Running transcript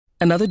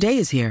Another day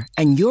is here,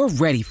 and you're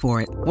ready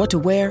for it. What to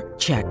wear?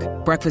 Check.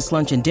 Breakfast,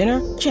 lunch, and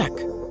dinner? Check.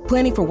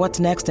 Planning for what's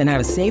next and how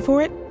to save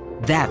for it?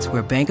 That's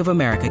where Bank of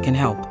America can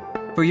help.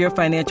 For your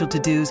financial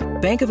to-dos,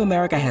 Bank of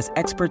America has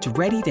experts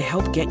ready to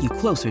help get you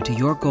closer to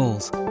your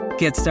goals.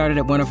 Get started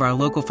at one of our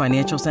local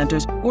financial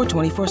centers or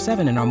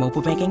 24/7 in our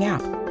mobile banking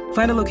app.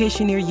 Find a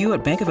location near you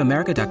at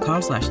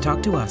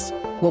bankofamerica.com/talktous.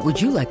 What would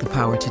you like the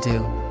power to do?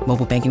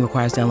 Mobile banking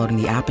requires downloading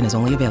the app and is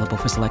only available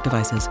for select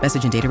devices.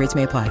 Message and data rates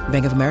may apply.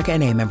 Bank of America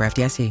N.A., member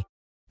FDIC.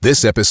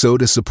 This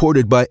episode is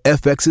supported by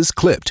FX's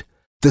Clipped,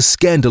 the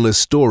scandalous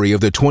story of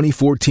the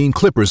 2014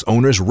 Clippers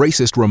owner's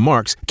racist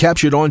remarks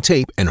captured on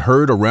tape and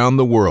heard around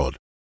the world.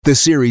 The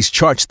series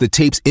charts the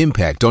tape's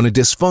impact on a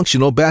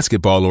dysfunctional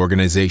basketball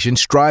organization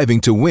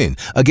striving to win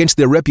against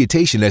their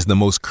reputation as the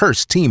most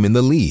cursed team in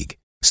the league.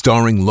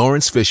 Starring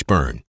Lawrence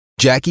Fishburne,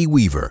 Jackie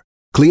Weaver,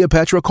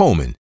 Cleopatra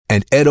Coleman,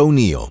 and Ed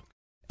O'Neill.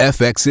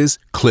 FX's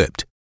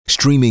Clipped,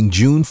 streaming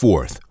June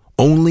 4th,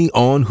 only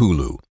on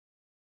Hulu.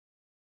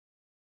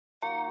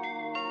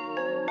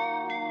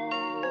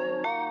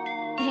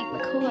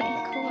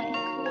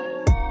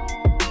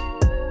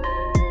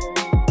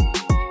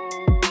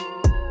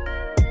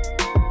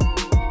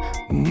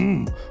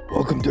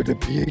 Welcome to the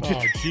PH.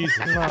 Oh,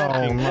 Jesus.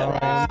 No.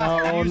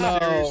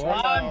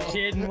 I'm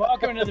kidding.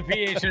 Welcome to the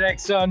PHNX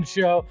Sun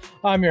Show.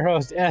 I'm your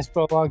host,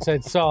 Espo,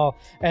 alongside Saul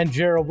and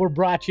Gerald. We're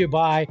brought to you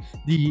by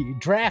the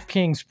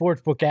DraftKings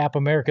Sportsbook app,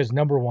 America's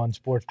 #1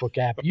 sportsbook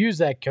app. Use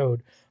that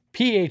code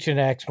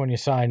PHNX when you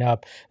sign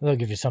up, and they'll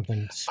give you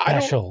something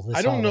special.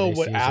 I don't know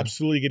what season.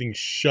 absolutely getting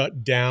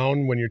shut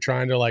down when you're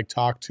trying to like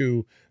talk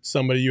to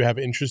somebody you have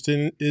interest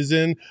in is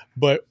in,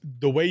 but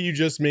the way you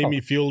just made me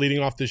feel leading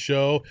off the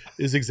show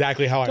is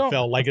exactly how I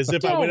felt. Like as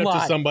if I went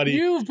up to somebody.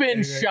 You've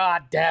been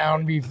shot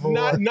down before.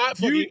 Not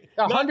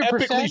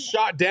epically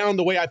shot down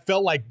the way I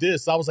felt like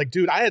this. I was like,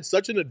 dude, I had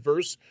such an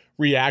adverse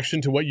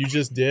reaction to what you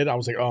just did. I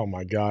was like, oh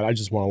my God, I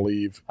just want to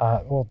leave.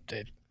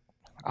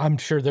 I'm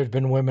sure there's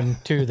been women,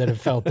 too, that have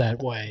felt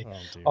that way.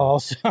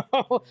 Also,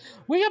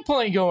 we got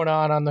plenty going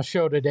on the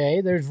show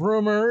today. There's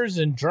rumors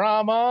and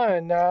drama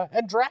and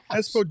drafts.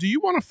 Espo, do you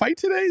want to fight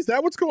today? Is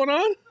that what's going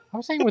on? I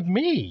was saying with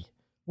me.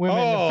 Women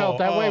have felt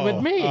that way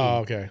with me. Oh,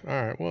 okay.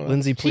 All right. Well,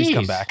 Lindsay, please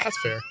come back. That's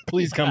fair.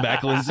 Please come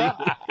back, Lindsay.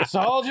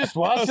 Saul just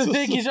wants to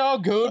think he's all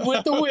good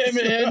with the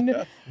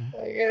women.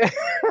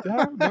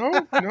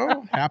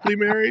 No. Happily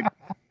married.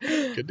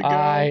 Good to go.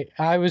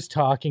 I was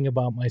talking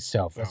about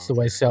myself. That's the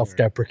way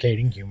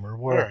self-deprecating humor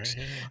works.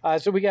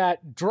 Right. So we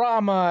got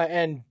drama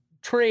and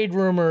trade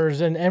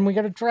rumors, and we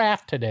got a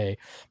draft today.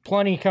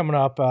 Plenty coming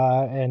up.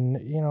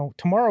 And, you know,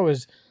 tomorrow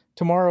is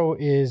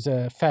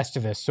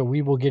Festivus, so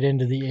we will get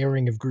into the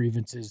airing of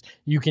grievances.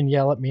 You can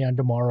yell at me on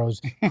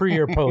tomorrow's pre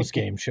or post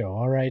game show.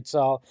 All right,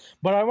 Saul.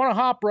 But I want to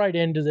hop right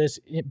into this,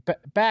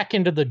 back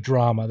into the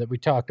drama that we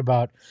talked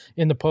about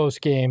in the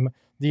post game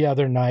the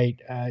other night.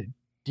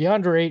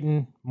 DeAndre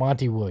Ayton,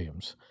 Monty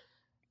Williams.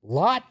 A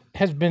lot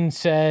has been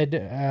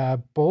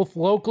said, both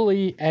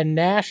locally and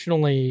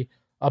nationally,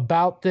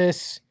 about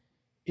this.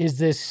 Is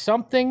this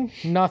something,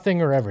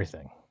 nothing, or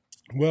everything?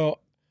 Well,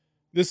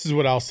 this is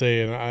what I'll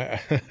say, and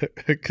I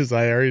because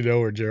I already know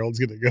where Gerald's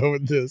going to go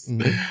with this.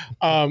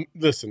 Mm-hmm.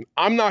 Listen,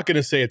 I'm not going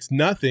to say it's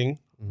nothing,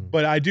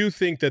 but I do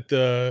think that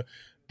the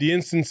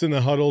instance in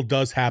the huddle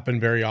does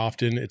happen very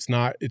often. It's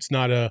not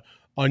a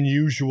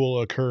unusual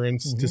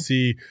occurrence to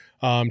see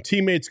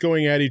teammates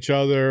going at each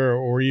other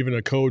or even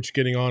a coach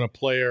getting on a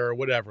player or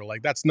whatever.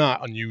 Like, that's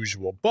not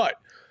unusual. But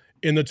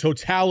in the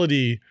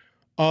totality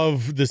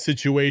of the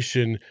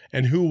situation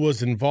and who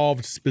was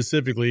involved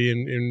specifically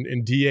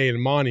in DA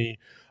and Monty,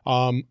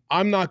 I'm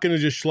not going to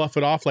just slough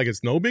it off like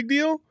it's no big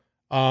deal.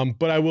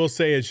 But I will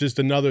say it's just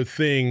another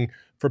thing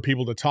for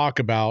people to talk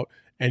about.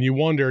 And you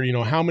wonder, you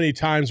know, how many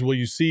times will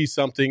you see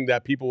something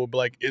that people will be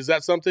like, is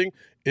that something?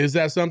 Is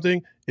that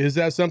something? Is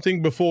that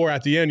something? Before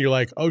at the end, you're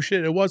like, oh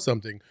shit, it was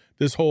something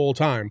this whole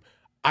time.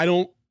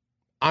 I'm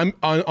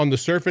on the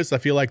surface, I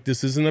feel like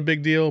this isn't a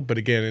big deal. But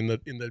again,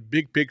 in the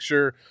big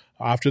picture,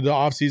 after the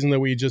offseason that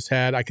we just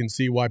had, I can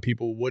see why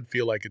people would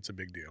feel like it's a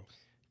big deal.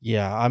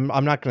 Yeah, I'm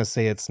not going to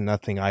say it's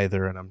nothing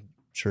either, and I'm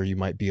sure you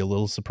might be a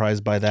little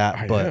surprised by that.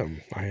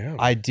 I am.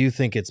 I do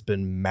think it's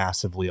been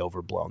massively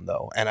overblown,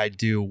 though. And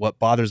what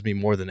bothers me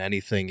more than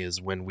anything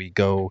is when we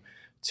go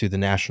to the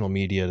national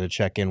media to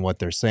check in what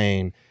they're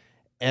saying,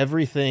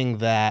 everything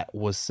that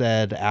was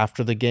said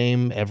after the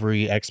game,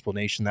 every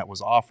explanation that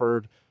was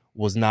offered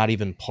was not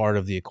even part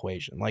of the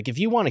equation. Like, if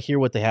you want to hear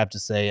what they have to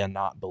say and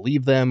not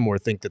believe them or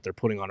think that they're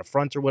putting on a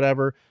front or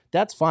whatever,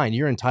 that's fine.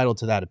 You're entitled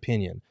to that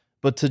opinion.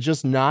 But to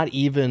just not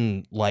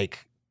even,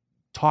 like,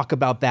 talk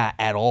about that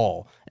at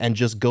all and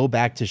just go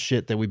back to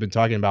shit that we've been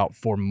talking about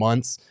for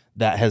months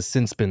that has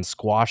since been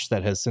squashed,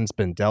 that has since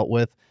been dealt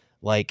with.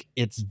 Like,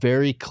 it's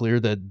very clear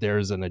that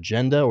there's an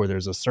agenda or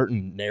there's a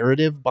certain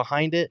narrative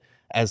behind it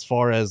as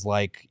far as,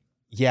 like,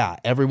 yeah,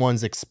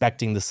 everyone's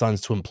expecting the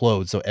Suns to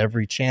implode. So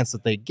every chance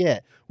that they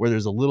get where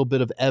there's a little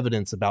bit of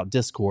evidence about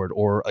discord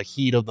or a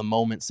heat of the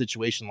moment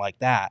situation like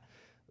that,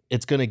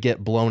 it's going to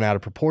get blown out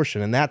of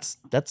proportion. And that's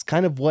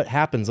kind of what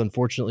happens,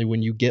 unfortunately,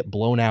 when you get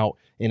blown out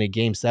in a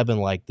Game 7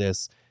 like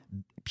this.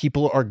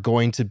 People are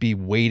going to be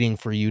waiting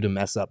for you to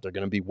mess up. They're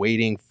going to be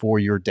waiting for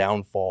your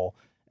downfall.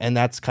 And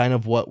that's kind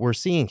of what we're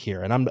seeing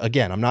here. And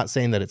I'm not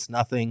saying that it's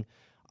nothing.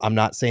 I'm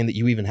not saying that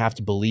you even have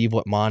to believe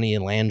what Monty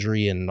and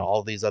Landry and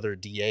all these other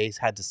DAs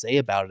had to say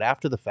about it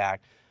after the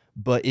fact.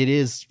 But it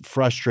is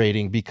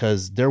frustrating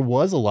because there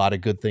was a lot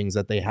of good things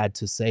that they had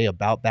to say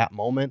about that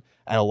moment,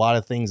 and a lot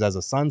of things as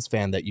a Suns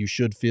fan that you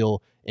should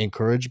feel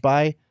encouraged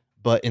by.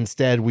 But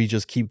instead, we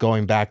just keep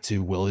going back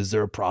to, well, is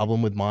there a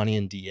problem with Monty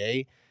and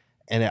DA?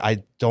 And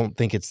I don't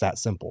think it's that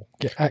simple.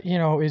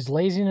 Is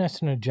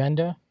laziness an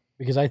agenda?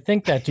 Because I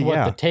think that's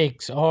what the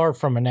takes are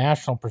from a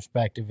national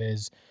perspective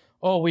is,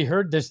 oh, we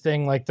heard this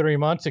thing like 3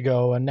 months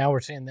ago, and now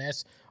we're seeing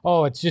this.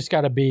 Oh, it's just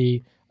got to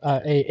be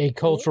a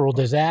cultural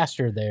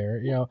disaster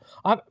there.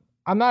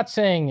 I'm not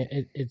saying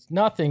it's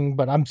nothing,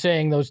 but I'm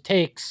saying those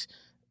takes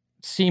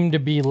seem to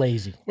be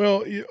lazy.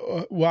 Well,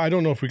 I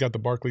don't know if we got the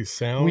Barkley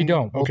sound. We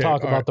don't. We'll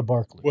talk about the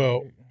Barkley.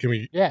 Well, can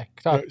we? Yeah.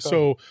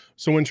 So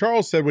when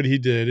Charles said what he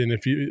did,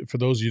 and for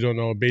those of you who don't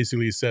know,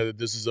 basically he said that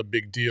this is a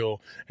big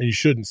deal and you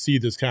shouldn't see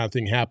this kind of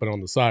thing happen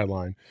on the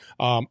sideline.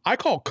 I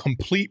call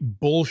complete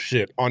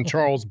bullshit on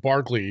Charles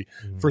Barkley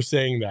for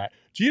saying that.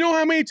 Do you know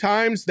how many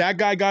times that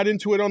guy got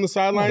into it on the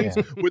sidelines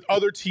with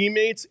other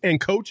teammates and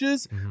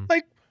coaches?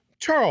 Like,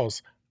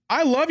 Charles,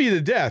 I love you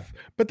to death,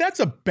 but that's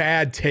a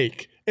bad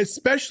take,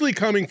 especially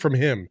coming from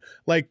him.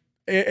 Like,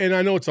 and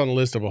I know it's on the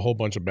list of a whole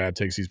bunch of bad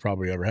takes he's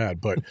probably ever had,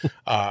 but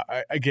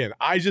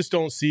I just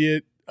don't see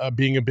it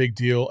being a big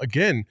deal.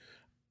 Again,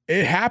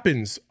 it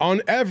happens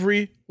on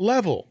every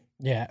level.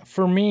 Yeah,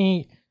 for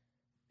me,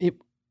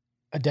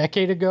 a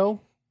decade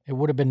ago, it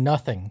would have been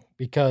nothing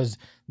because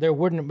there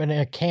wouldn't have been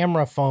a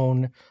camera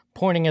phone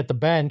pointing at the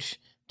bench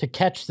to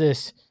catch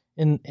this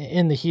in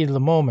the heat of the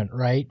moment,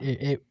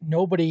 right?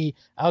 Nobody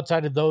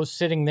outside of those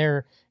sitting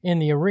there in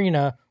the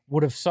arena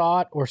would have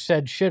saw it or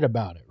said shit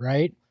about it,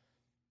 right?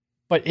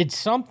 But it's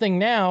something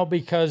now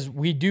because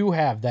we do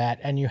have that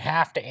and you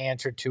have to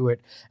answer to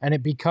it and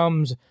it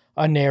becomes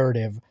a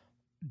narrative.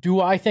 Do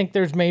I think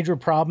there's major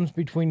problems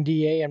between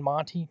DA and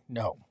Monty?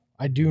 No,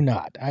 I do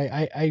not.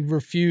 I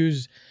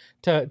refuse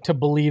to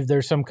believe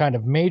there's some kind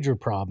of major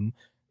problem.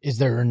 Is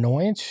there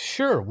annoyance?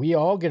 Sure, we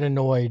all get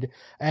annoyed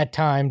at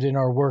times in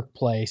our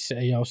workplace.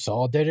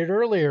 Saul did it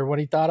earlier when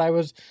he thought I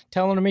was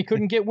telling him he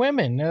couldn't get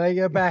women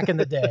back in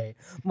the day.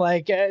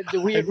 Like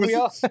we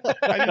all.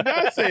 I did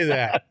not say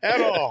that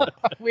at all.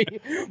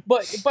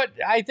 But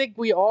I think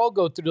we all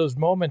go through those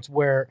moments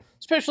where,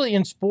 especially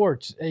in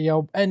sports,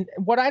 and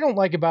what I don't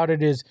like about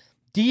it is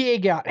DA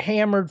got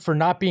hammered for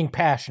not being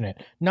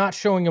passionate, not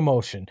showing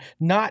emotion,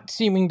 not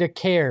seeming to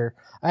care,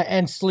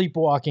 and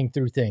sleepwalking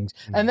through things.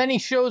 And then he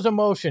shows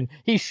emotion.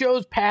 He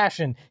shows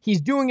passion.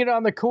 He's doing it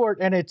on the court,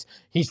 and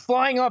he's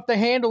flying off the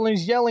handle and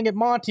he's yelling at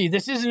Monty,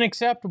 this isn't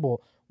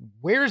acceptable.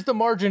 Where's the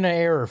margin of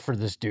error for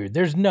this dude?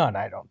 There's none,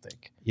 I don't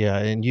think. Yeah,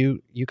 and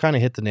you kind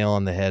of hit the nail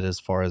on the head as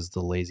far as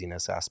the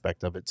laziness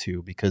aspect of it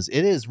too, because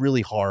it is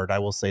really hard. I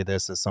will say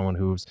this as someone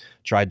who's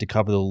tried to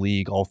cover the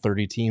league, all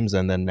 30 teams,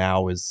 and then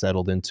now is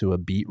settled into a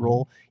beat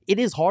role. It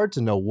is hard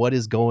to know what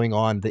is going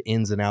on, the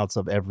ins and outs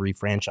of every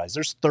franchise.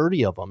 There's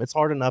 30 of them. It's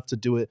hard enough to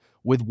do it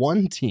with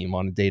one team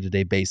on a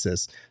day-to-day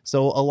basis.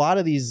 So a lot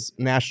of these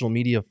national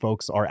media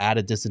folks are at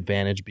a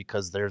disadvantage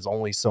because there's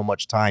only so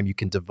much time you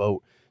can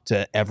devote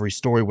to every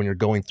story when you're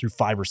going through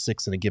 5 or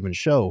 6 in a given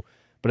show.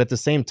 But at the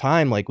same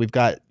time, like we've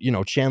got,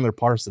 Chandler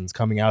Parsons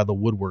coming out of the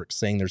woodwork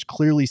saying there's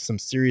clearly some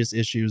serious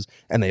issues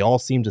and they all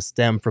seem to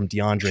stem from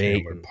DeAndre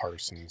Ayton.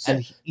 Parsons.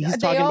 And he's they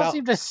talking all about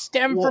seem to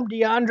stem from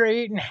DeAndre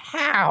Ayton.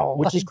 How?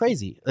 Which is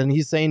crazy. And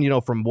he's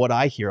saying, from what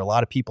I hear, a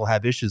lot of people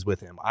have issues with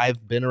him.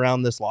 I've been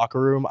around this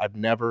locker room. I've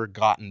never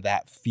gotten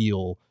that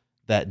feel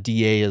that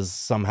DA is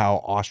somehow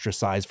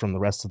ostracized from the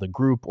rest of the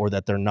group or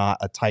that they're not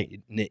a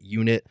tight-knit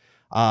unit.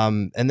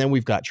 And then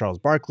we've got Charles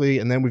Barkley,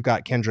 and then we've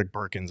got Kendrick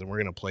Perkins, and we're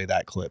going to play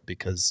that clip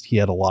because he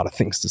had a lot of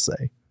things to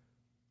say.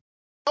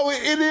 Oh,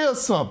 it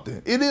is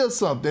something. It is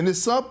something. It's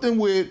something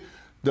with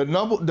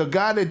the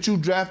guy that you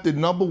drafted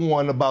number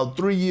 1 about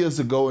 3 years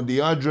ago, and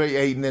DeAndre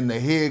Ayton and the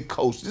head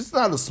coach. This is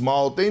not a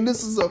small thing.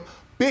 This is a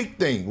big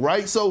thing,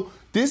 right? So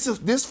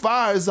this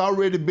fire has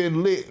already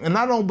been lit, and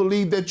I don't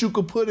believe that you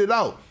could put it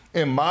out.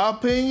 In my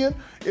opinion,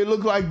 it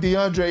looked like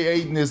DeAndre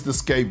Ayton is the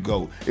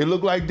scapegoat. It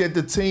looked like that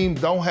the team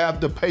don't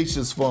have the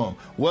patience for him.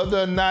 Whether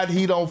or not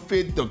he don't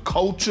fit the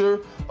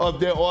culture of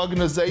their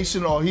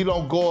organization or he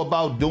don't go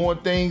about doing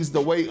things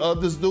the way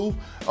others do,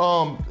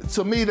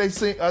 to me, they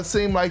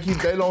seem like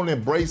they don't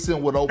embrace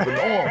him with open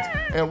arms.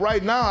 And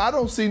right now, I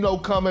don't see no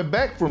coming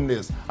back from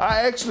this.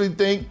 I actually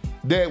think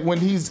that when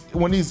he's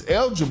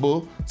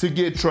eligible to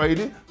get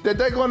traded, that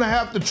they're going to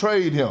have to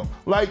trade him.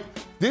 Like,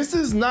 this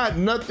is not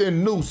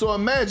nothing new. So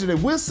imagine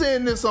if we're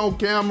seeing this on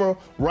camera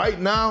right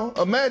now,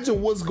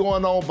 imagine what's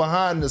going on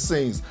behind the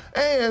scenes.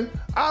 And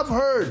I've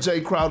heard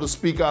Jay Crowder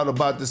speak out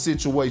about this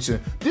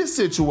situation,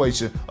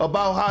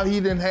 about how he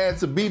didn't have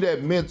to be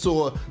that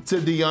mentor to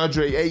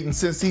DeAndre Ayton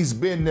since he's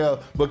been there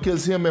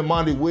because him and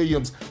Monty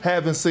Williams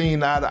haven't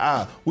seen eye to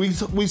eye. We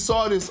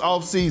saw this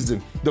offseason,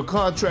 the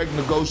contract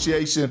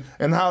negotiation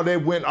and how they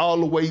went all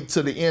the way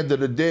to the end of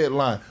the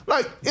deadline.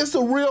 Like, it's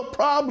a real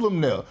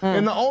problem there.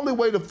 And the only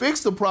way to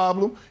fix the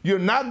problem, you're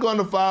not going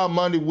to fire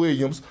Monty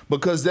Williams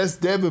because that's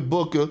Devin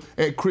Booker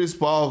and Chris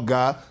Paul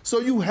guy. So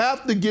you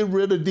have to get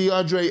rid of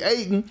DeAndre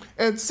Ayton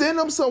and send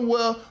him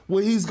somewhere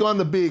where he's going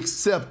to be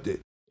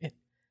accepted.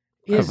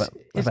 Is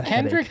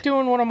Kendrick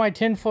doing one of my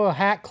tinfoil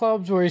hat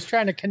clubs where he's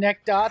trying to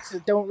connect dots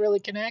that don't really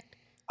connect?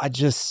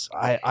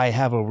 I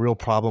have a real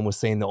problem with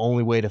saying the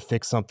only way to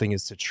fix something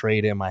is to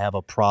trade him. I have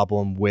a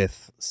problem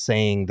with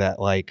saying that,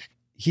 like,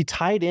 he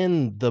tied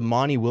in the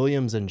Monty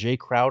Williams and Jay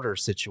Crowder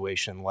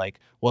situation. Like,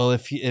 well,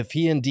 if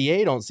he and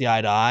DA don't see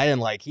eye to eye,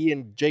 and like he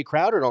and Jay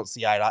Crowder don't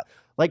see eye to eye,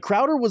 like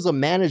Crowder was a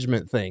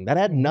management thing that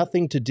had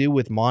nothing to do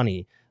with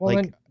Monty. Well,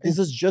 like, this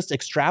is just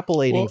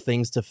extrapolating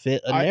things to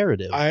fit a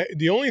narrative.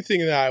 The only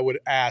thing that I would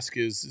ask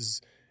is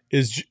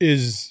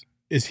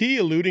he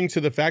alluding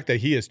to the fact that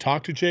he has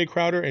talked to Jay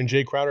Crowder and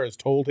Jay Crowder has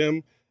told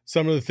him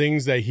some of the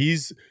things that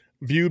he's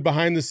viewed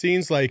behind the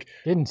scenes? Like,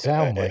 didn't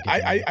sound like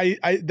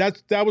it.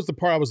 That was the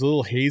part I was a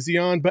little hazy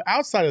on. But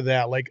outside of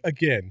that, like,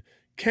 again,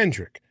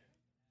 Kendrick,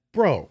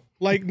 bro,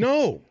 like,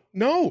 no,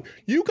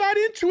 you got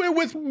into it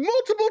with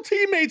multiple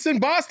teammates in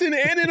Boston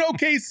and in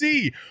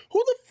OKC.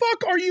 Who the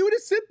fuck are you to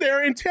sit there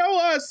and tell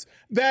us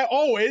that,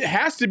 oh, it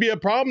has to be a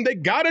problem, they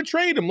got to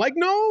trade him? Like,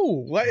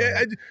 no. Like,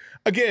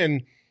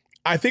 again,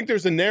 I think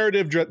there's a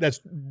narrative that's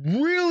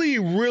really,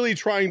 really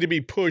trying to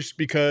be pushed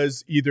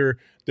because either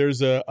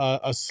there's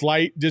a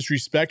slight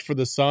disrespect for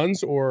the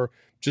Suns or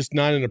just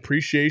not an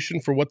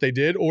appreciation for what they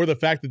did, or the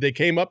fact that they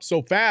came up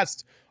so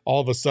fast all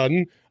of a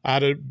sudden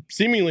out of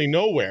seemingly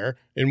nowhere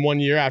in 1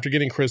 year after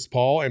getting Chris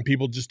Paul, and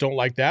people just don't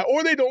like that,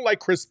 or they don't like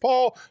Chris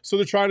Paul, so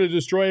they're trying to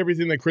destroy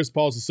everything that Chris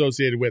Paul is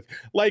associated with.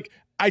 Like,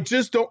 I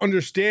just don't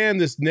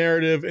understand this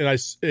narrative, and I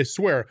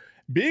swear,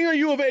 being a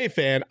U of A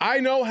fan, I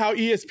know how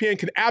ESPN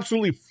can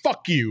absolutely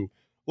fuck you.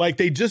 Like,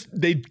 they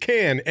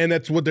can, and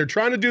that's what they're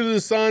trying to do to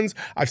the Suns.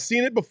 I've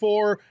seen it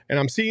before, and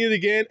I'm seeing it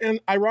again,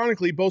 and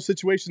ironically, both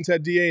situations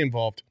had DA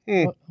involved.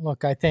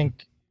 Look, I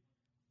think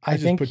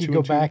you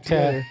go back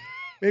to...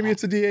 Maybe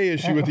it's a DA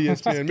issue with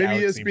ESPN.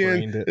 Maybe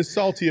ESPN is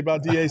salty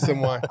about DA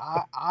somewhat.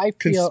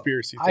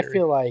 Conspiracy theory. I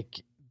feel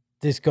like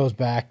this goes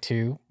back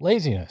to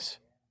laziness.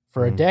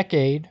 For a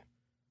decade,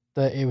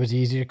 it was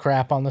easy to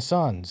crap on the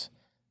Suns.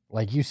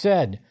 Like you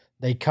said,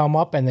 they come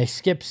up and they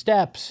skip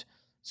steps.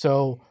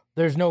 So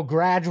there's no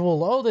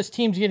gradual, this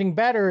team's getting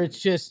better. It's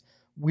just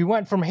we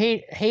went from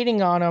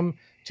hating on them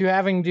to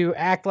having to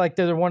act like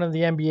they're one of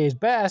the NBA's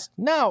best.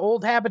 No,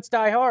 old habits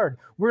die hard.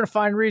 We're going to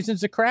find reasons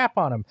to crap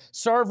on them.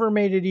 Sarver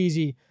made it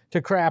easy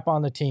to crap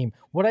on the team.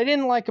 What I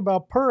didn't like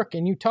about Perk,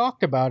 and you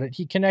talked about it,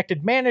 he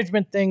connected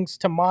management things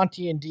to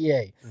Monty and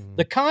DA.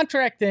 The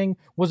contract thing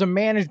was a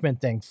management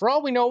thing. For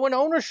all we know, an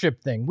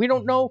ownership thing. We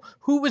don't know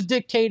who was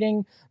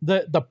dictating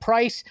the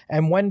price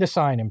and when to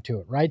sign him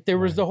to it, right? There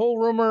was the whole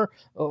rumor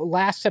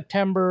last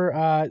September,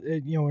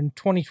 in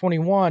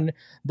 2021,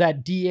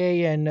 that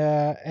DA and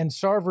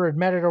Sarver had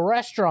met at a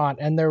restaurant,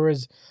 and there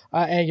was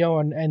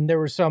and there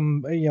was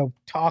some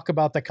talk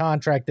about the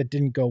contract that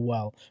didn't go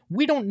well.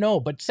 We don't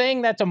know, but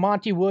saying that's a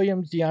Monty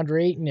Williams,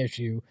 DeAndre Ayton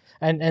issue,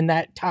 and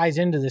that ties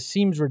into this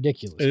seems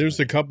ridiculous. And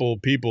there's a couple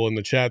of people in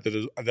the chat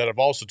that have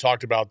also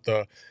talked about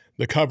the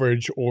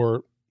coverage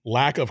or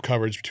lack of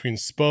coverage between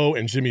Spo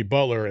and Jimmy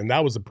Butler, and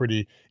that was a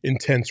pretty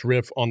intense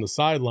riff on the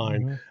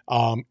sideline.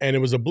 And it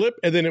was a blip,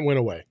 and then it went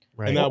away,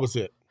 and that was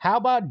it. How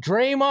about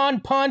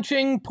Draymond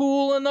punching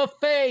Poole in the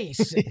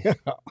face?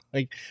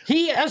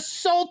 He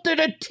assaulted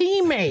a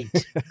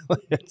teammate.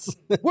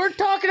 We're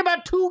talking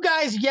about two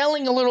guys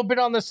yelling a little bit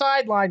on the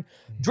sideline.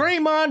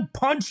 Draymond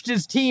punched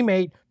his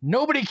teammate.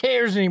 Nobody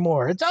cares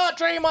anymore. It's,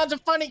 Draymond's a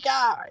funny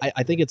guy.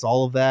 I think it's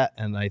all of that,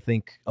 and I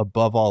think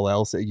above all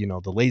else,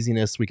 the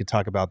laziness, we could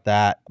talk about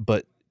that.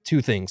 But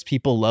two things.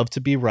 People love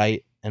to be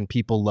right, and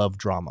people love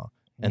drama.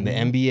 And the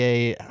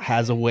NBA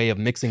has a way of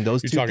mixing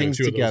those two things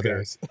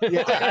together.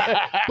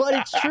 But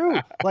it's true.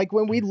 Like,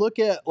 when we look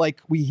at,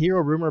 we hear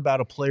a rumor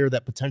about a player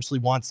that potentially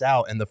wants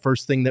out, and the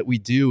first thing that we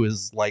do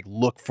is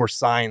look for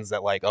signs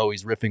that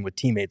he's riffing with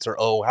teammates,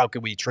 or how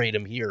could we trade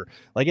him here?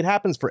 It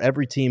happens for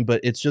every team,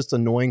 but it's just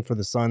annoying for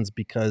the Suns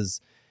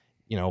because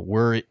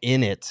we're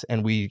in it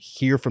and we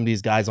hear from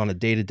these guys on a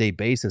day-to-day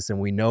basis, and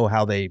we know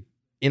how they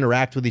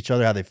interact with each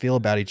other, how they feel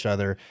about each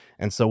other.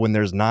 And so when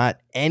there's not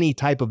any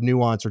type of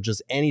nuance or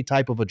just any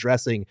type of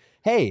addressing,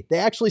 hey, they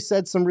actually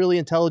said some really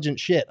intelligent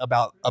shit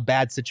about a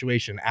bad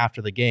situation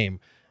after the game,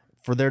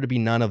 for there to be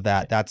none of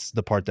that, that's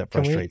the part that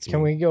frustrates me.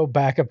 Can we go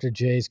back up to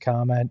Jay's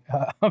comment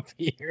up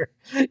here?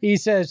 He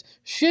says,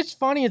 shit's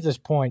funny at this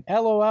point.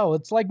 LOL.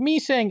 It's like me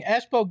saying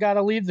Espo got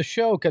to leave the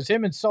show because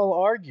him and Sol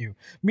argue.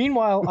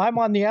 Meanwhile, I'm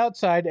on the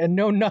outside and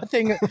know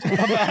nothing about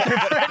their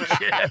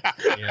friendship.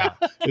 Yeah,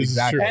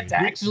 exactly. That's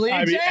actually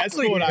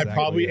exactly. Espo and I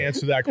probably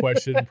answer that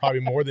question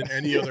probably more than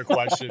any other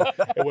question.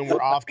 And when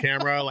we're off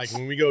camera, like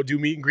when we go do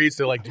meet and greets,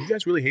 they're like, do you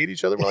guys really hate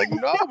each other? We're like,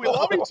 no, we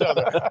love each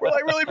other. We're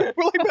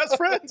like best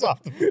friends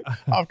off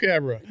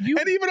camera. And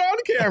even on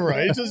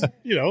camera. It's just,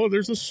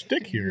 there's a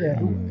stick here.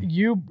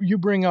 Yeah. You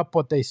bring up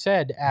what they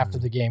said after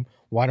the game.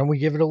 Why don't we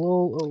give it a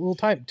little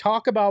time?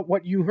 Talk about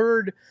what you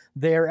heard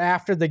there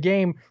after the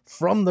game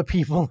from the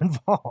people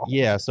involved.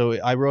 Yeah,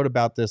 so I wrote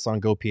about this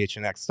on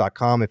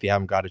gophnx.com if you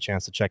haven't got a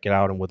chance to check it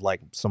out and would like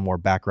some more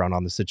background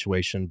on the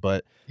situation.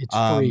 But it's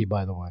free,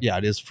 by the way. Yeah,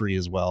 it is free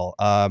as well.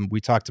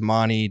 We talked to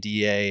Monty,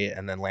 DA,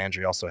 and then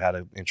Landry also had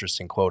an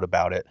interesting quote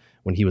about it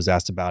when he was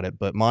asked about it.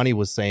 But Monty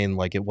was saying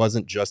like it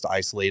wasn't just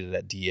isolated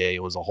at DA.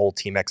 It was a whole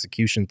team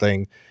execution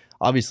thing.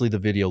 Obviously, the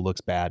video looks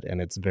bad, and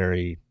it's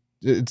very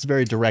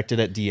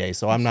directed at DA,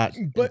 so I'm not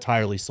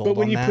entirely sold on that. But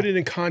when you put it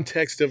in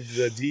context of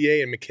the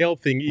DA and McHale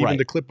thing, even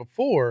the clip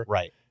before,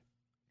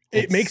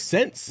 it makes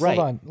sense. Hold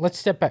on, let's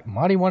step back.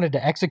 Monty wanted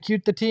to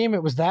execute the team.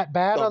 It was that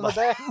bad on the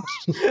bench.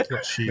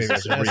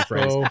 Jesus,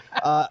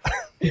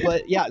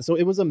 but yeah, so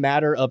it was a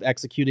matter of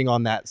executing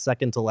on that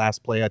second to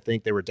last play. I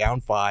think they were down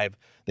 5.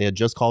 They had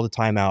just called a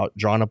timeout,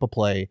 drawn up a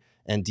play,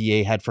 and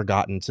DA had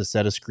forgotten to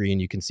set a screen.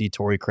 You can see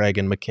Torrey Craig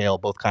and McHale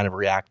both kind of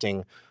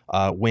reacting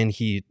when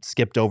he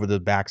skipped over the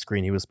back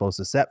screen he was supposed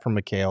to set from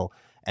McHale.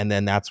 And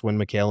then that's when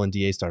McHale and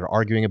DA started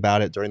arguing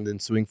about it during the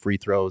ensuing free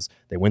throws.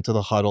 They went to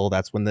the huddle.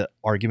 That's when the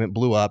argument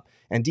blew up.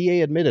 And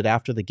DA admitted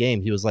after the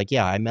game, he was like,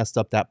 yeah, I messed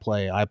up that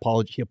play.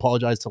 He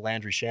apologized to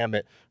Landry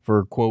Shamet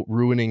for, quote,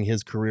 ruining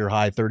his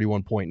career-high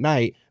 31-point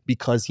night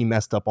because he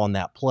messed up on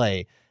that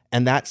play.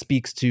 And that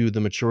speaks to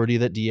the maturity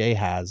that DA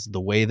has,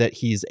 the way that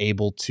he's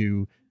able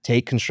to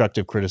take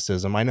constructive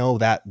criticism. I know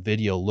that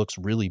video looks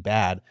really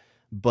bad,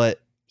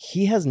 but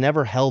he has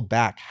never held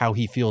back how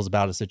he feels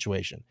about a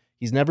situation.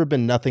 He's never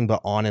been nothing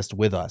but honest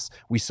with us.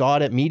 We saw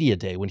it at Media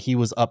Day when he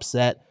was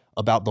upset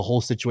about the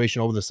whole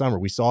situation over the summer.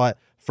 We saw it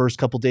first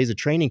couple days of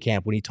training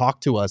camp when he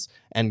talked to us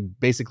and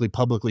basically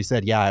publicly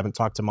said, yeah, I haven't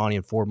talked to Monty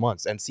in 4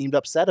 months, and seemed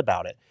upset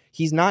about it.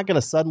 He's not going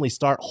to suddenly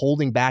start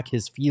holding back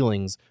his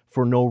feelings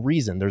for no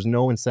reason. There's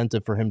no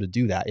incentive for him to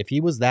do that. If he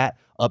was that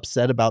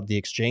upset about the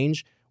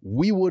exchange,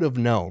 we would have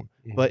known.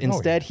 But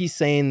instead, he's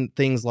saying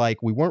things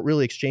like, we weren't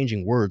really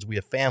exchanging words. We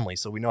have family,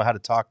 so we know how to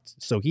talk.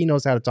 So he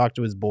knows how to talk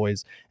to his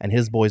boys, and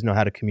his boys know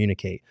how to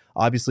communicate.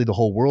 Obviously, the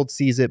whole world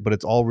sees it, but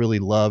it's all really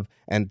love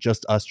and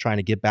just us trying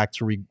to get back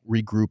to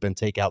regroup and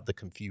take out the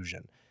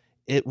confusion.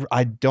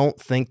 I don't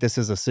think this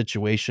is a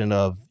situation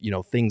of,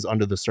 things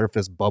under the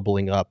surface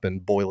bubbling up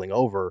and boiling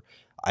over.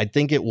 I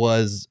think it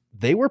was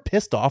they were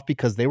pissed off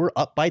because they were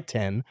up by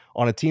 10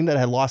 on a team that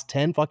had lost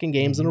 10 fucking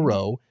games in a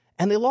row.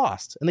 And they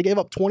lost, and they gave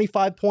up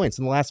 25 points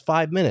in the last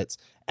 5 minutes,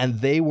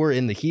 and they were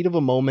in the heat of a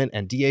moment,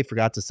 and DA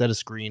forgot to set a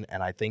screen,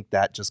 and I think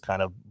that just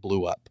kind of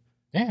blew up.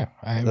 Yeah,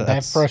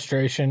 that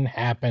frustration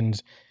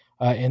happens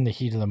in the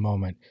heat of the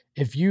moment.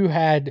 If you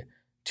had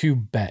to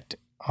bet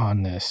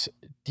on this,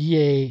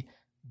 DA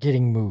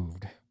getting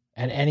moved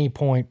at any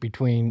point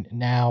between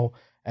now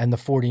and the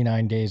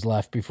 49 days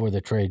left before the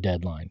trade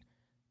deadline,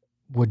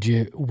 would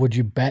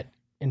you bet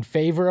in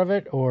favor of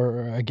it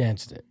or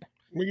against it?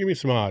 Give me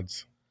some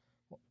odds.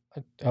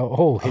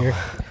 Here.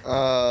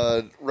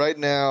 Right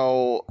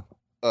now,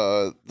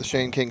 the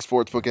Shane King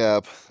Sportsbook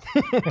app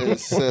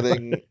is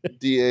setting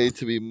DA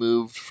to be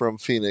moved from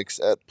Phoenix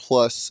at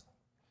plus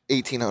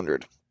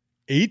 1,800.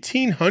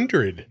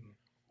 1,800?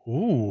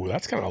 Ooh,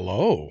 that's kind of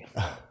low.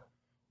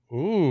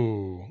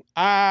 Ooh.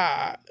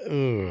 I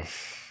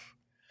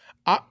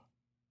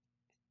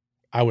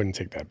wouldn't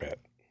take that bet.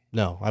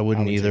 No, I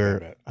wouldn't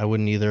either. I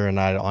wouldn't either, and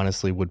I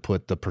honestly would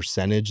put the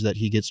percentage that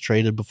he gets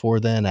traded before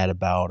then at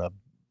about a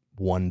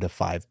 1 to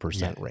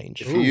 5%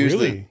 range. If you use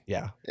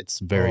it's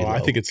very low. I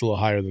think it's a little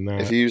higher than that.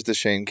 If you use the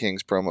Shane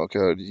King's promo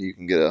code, you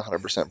can get a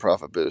 100%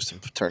 profit boost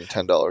and turn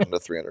 $10 into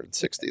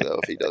 $360 though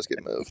if he does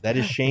get moved. That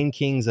is Shane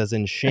King's as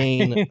in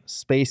Shane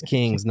Space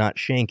Kings, not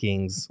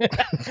Shankings.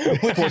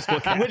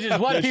 which is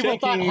what people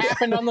thought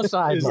happened on the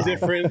sideline. It's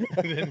different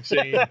than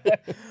Shane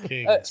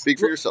King. Speak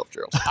for yourself,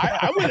 Gerald.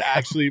 I would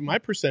actually, my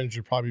percentage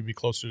would probably be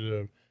closer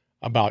to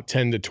about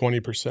 10 to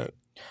 20%.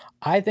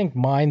 I think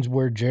mine's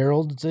where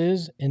Gerald's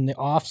is in the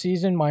off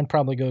season. Mine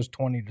probably goes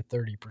 20 to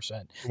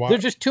 30%. Wow.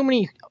 There's just too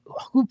many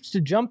hoops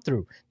to jump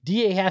through.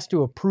 DA has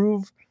to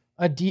approve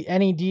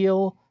any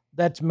deal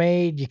that's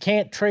made. You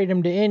can't trade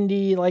him to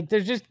Indy. Like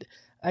there's just,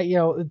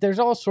 there's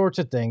all sorts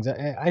of things.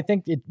 I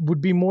think it would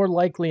be more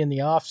likely in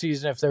the off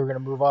season if they were going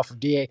to move off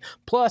of DA.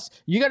 Plus,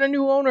 you got a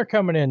new owner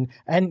coming in,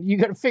 and you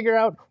got to figure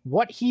out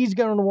what he's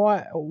going to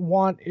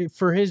want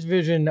for his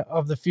vision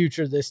of the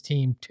future of this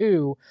team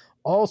too.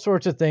 all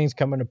sorts of things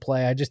come into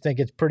play. I just think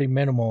it's pretty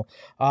minimal.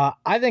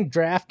 I think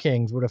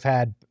DraftKings would have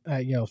had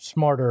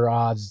smarter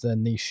odds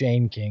than the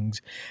Shane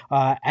Kings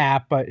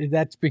app, but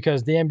that's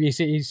because the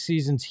NBA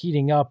season's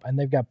heating up and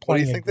they've got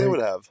plenty. What do you think they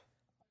would have?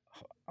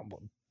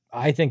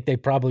 I think they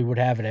probably would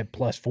have it at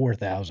plus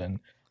 4,000.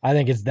 I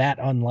think it's that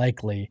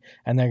unlikely,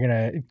 and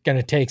they're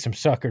gonna take some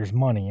suckers'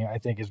 money, I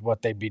think is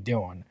what they'd be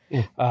doing.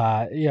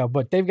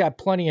 But they've got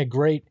plenty of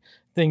great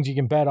things you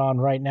can bet on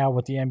right now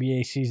with the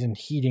NBA season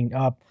heating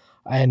up.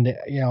 And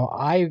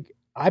I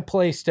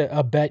placed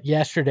a bet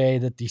yesterday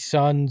that the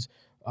Suns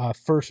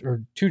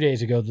 2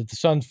 days ago that the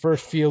Suns'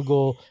 first field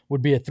goal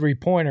would be a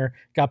 3-pointer,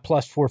 got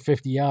plus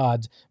 450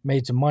 odds,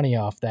 made some money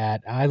off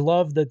that. I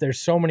love that there's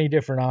so many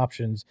different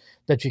options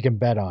that you can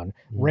bet on.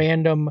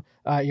 Random,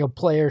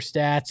 player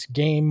stats,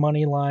 game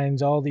money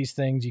lines, all these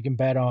things you can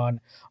bet on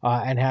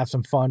and have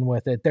some fun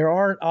with it. There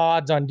aren't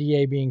odds on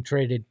DA being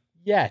traded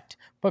yet,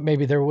 but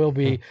maybe there will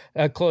be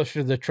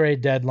closer to the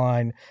trade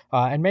deadline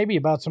and maybe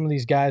about some of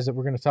these guys that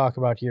we're going to talk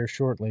about here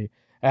shortly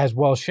as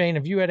well. Shane,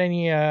 have you had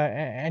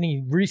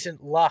any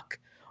recent luck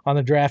on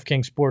the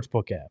DraftKings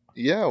Sportsbook app?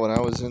 Yeah, when I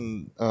was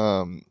in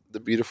the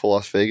beautiful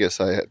Las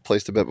Vegas, I had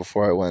placed a bet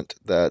before I went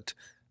that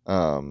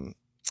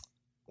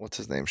what's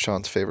his name?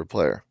 Sean's favorite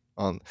player.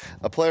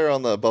 A player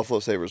on the Buffalo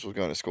Sabres was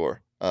going to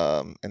score,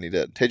 and he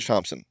did. Tage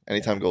Thompson,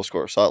 anytime goal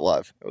scorer. Saw it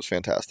live. It was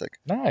fantastic.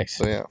 Nice.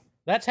 So, yeah.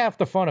 That's half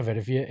the fun of it.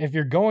 If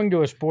you're going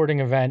to a sporting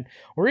event,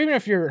 or even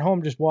if you're at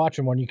home just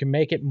watching one, you can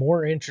make it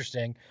more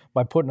interesting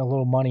by putting a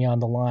little money on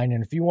the line.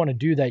 And if you want to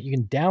do that, you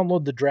can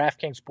download the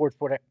DraftKings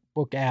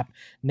Sportsbook app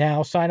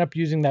now. Sign up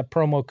using that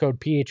promo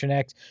code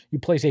PHNX. You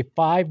place a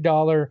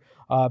 $5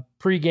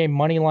 pregame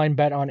money line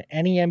bet on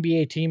any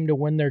NBA team to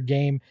win their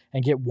game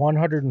and get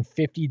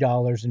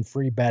 $150 in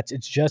free bets.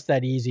 It's just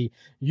that easy.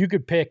 You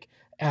could pick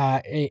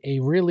a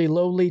really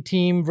lowly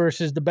team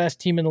versus the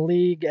best team in the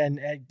league, and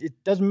it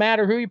doesn't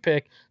matter who you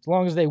pick. As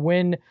long as they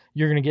win,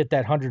 you're going to get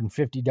that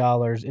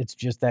 $150. It's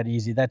just that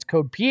easy. That's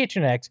code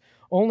PHNX,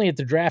 only at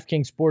the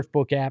DraftKings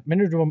Sportsbook app.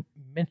 Minimum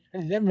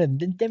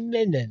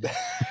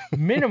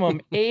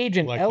age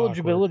and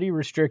eligibility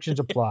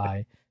restrictions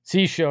apply.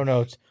 See show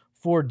notes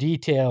for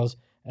details.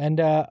 And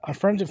our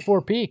friends at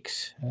Four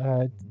Peaks,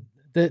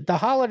 the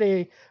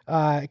holiday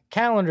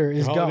calendar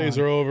is gone. Holidays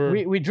are over.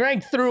 We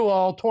drank through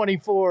all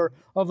 24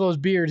 of those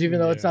beers, even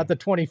though it's not the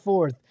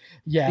 24th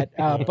yet.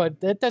 But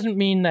that doesn't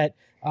mean that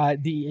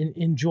the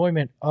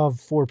enjoyment of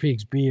Four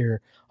Peaks beer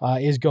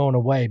is going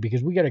away,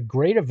 because we got a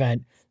great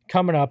event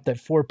coming up that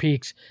Four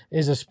Peaks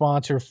is a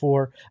sponsor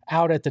for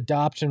out at the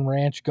Dobson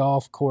Ranch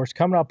Golf Course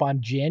coming up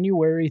on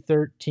January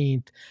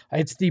 13th.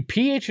 It's the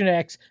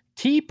PHNX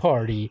Tea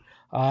Party.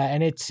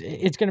 And it's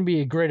going to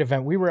be a great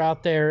event. We were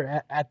out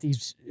there at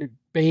these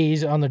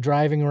bays on the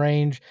driving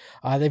range.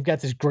 They've got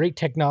this great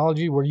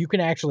technology where you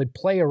can actually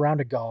play a round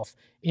of golf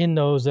in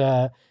those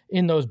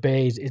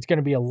bays. It's going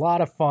to be a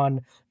lot of fun.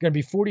 Going to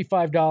be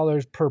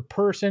 $45 per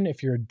person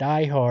if you're a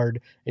diehard.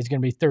 It's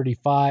going to be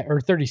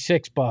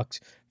 $36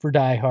 for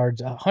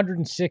diehards.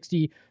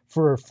 $160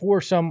 for a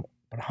foursome,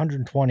 but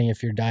 $120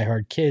 if you're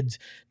diehard. Kids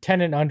 10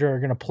 and under are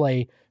going to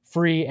play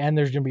free, and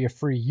there's going to be a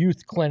free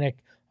youth clinic.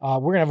 We're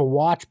going to have a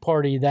watch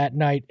party that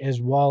night as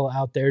well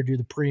out there, do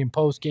the pre and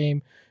post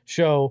game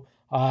show.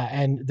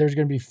 And there's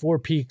going to be Four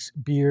Peaks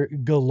beer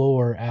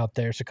galore out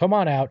there. So come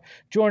on out.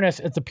 Join us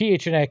at the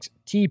PHNX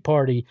Tea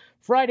Party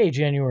Friday,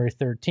 January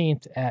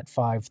 13th at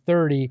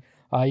 5:30.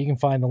 You can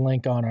find the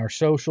link on our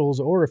socials,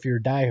 or if you're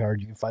a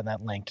diehard, you can find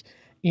that link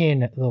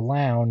in the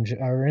lounge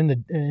or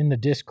in the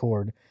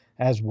Discord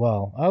as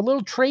well. A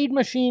little Trade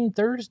Machine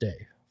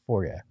Thursday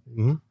for you.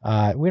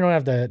 Mm-hmm. We don't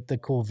have the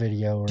cool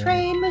video.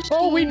 Train Machine.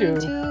 Oh, we do.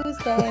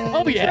 Tuesday.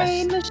 Oh, yes.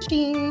 Train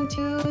Machine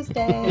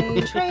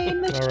Tuesday.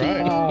 Train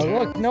Machine. All right.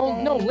 Look,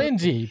 no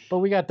Lindsay, but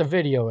we got the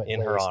video at in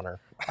least. her honor.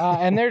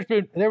 And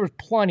there was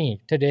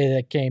plenty today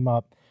that came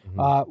up.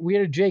 Mm-hmm. We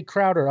had a Jay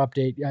Crowder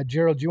update.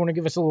 Gerald, do you want to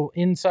give us a little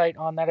insight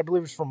on that? I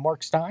believe it's from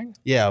Mark Stein.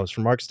 Yeah, it was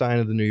from Mark Stein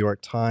of the New York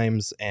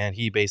Times, and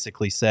he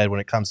basically said when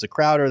it comes to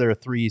Crowder, there are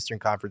 3 Eastern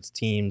Conference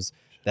teams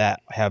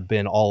that have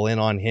been all in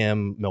on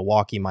him: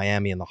 Milwaukee,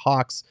 Miami, and the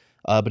Hawks.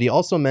 But he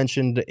also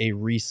mentioned a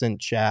recent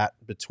chat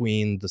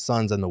between the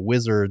Suns and the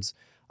Wizards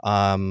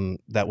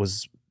that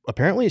was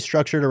apparently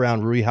structured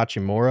around Rui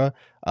Hachimura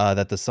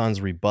that the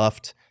Suns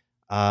rebuffed.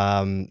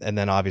 And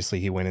then obviously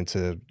he went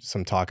into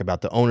some talk about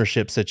the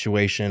ownership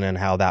situation and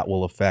how that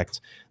will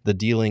affect the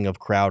dealing of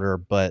Crowder.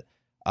 But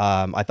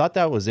I thought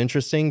that was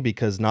interesting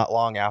because not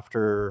long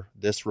after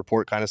this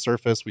report kind of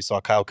surfaced, we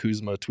saw Kyle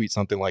Kuzma tweet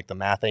something like the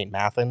math ain't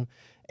mathin'.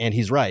 And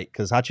he's right,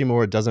 because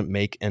Hachimura doesn't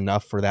make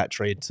enough for that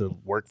trade to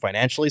work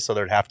financially, so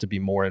there'd have to be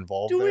more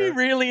involved. Do we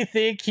really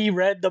think he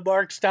read the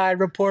Mark Stein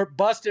report,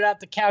 busted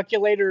out the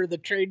calculator or the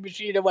trade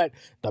machine, and went,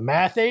 the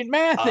math ain't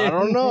mathin'? I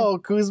don't know.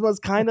 Kuzma's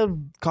kind of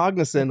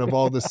cognizant of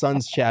all the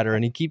Suns chatter,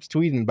 and he keeps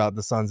tweeting about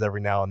the Suns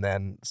every now and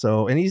then.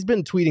 And he's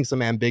been tweeting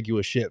some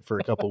ambiguous shit for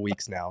a couple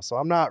weeks now, so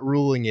I'm not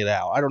ruling it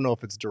out. I don't know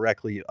if it's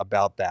directly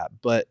about that,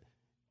 but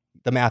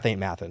the math ain't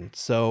mathin'.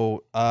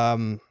 So,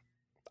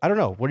 I don't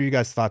know. What are you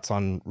guys' thoughts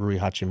on Rui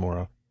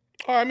Hachimura?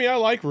 Oh, I mean, I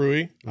like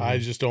Rui. I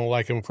just don't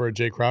like him for a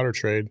Jay Crowder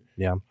trade.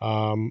 Yeah.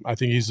 I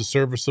think he's a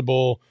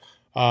serviceable,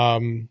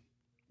 bench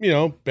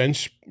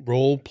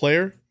role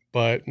player,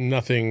 but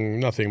nothing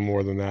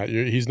more than that.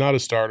 He's not a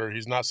starter.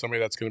 He's not somebody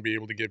that's going to be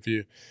able to give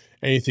you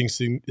anything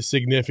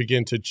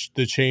significant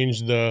to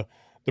change the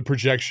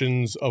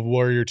projections of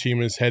where your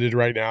team is headed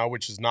right now,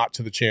 which is not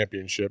to the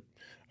championship.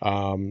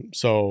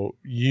 So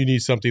you need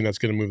something that's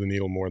going to move the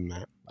needle more than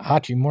that.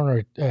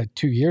 Hachimura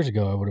 2 years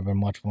ago, I would have been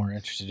much more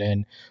interested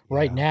in.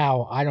 Right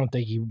now, I don't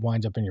think he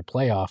winds up in your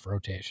playoff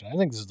rotation. I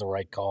think this is the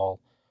right call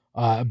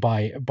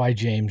by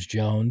James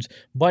Jones.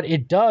 But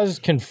it does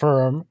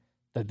confirm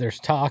that there's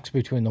talks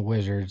between the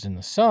Wizards and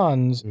the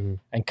Suns,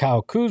 and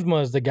Kyle Kuzma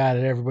is the guy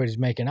that everybody's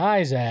making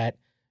eyes at.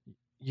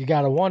 You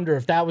got to wonder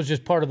if that was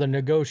just part of the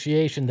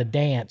negotiation, the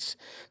dance,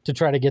 to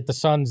try to get the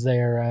Suns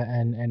there.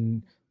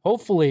 And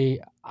hopefully,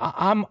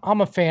 I'm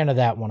a fan of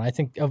that one. I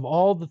think of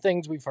all the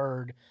things we've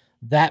heard,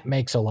 that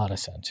makes a lot of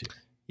sense here.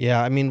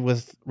 Yeah, I mean,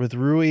 with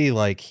Rui,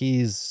 like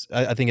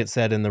I think it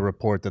said in the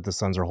report that the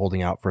Suns are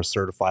holding out for a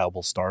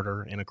certifiable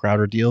starter in a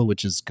Crowder deal,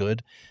 which is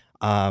good.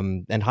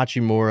 And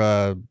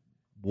Hachimura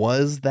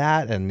was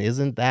that and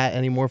isn't that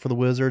anymore for the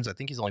Wizards. I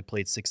think he's only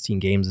played 16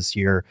 games this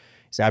year.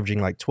 He's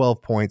averaging like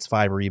 12 points,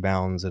 5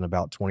 rebounds in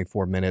about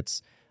 24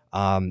 minutes.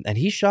 And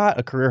he shot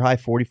a career high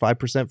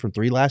 45% from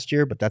three last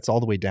year, but that's all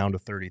the way down to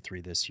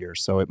 33 this year.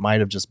 So it might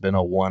have just been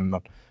a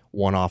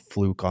one-off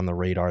fluke on the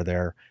radar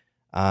there.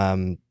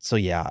 So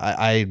yeah,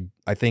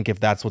 I think if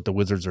that's what the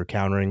Wizards are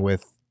countering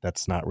with,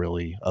 that's not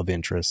really of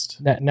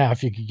interest. Now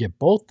if you could get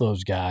both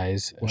those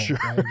guys,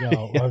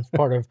 as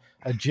part of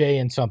a J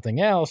and something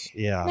else,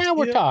 now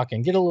we're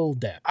talking. Get a little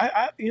depth.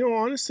 I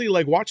honestly,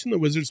 like watching the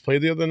Wizards play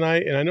the other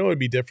night, and I know it'd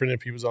be different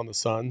if he was on the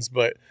Suns,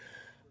 but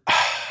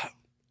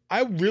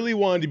I really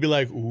wanted to be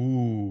like,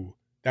 ooh,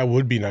 that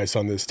would be nice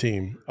on this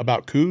team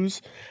about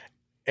Kuz.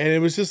 And it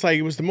was just like,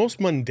 it was the most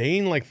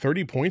mundane, like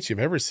 30 points you've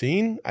ever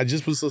seen. I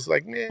just was just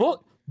like, man.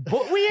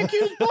 But we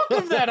accuse Book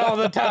of that all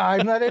the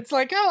time. That it's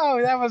like,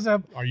 oh, that was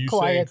a Are you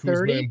quiet saying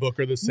Kuzma 30. and Book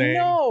are the same?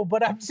 No,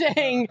 but I'm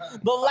saying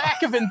the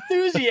lack of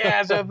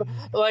enthusiasm.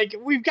 Like,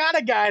 we've got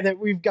a guy that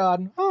we've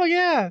gone, oh,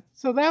 yeah,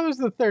 so that was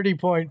the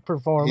 30-point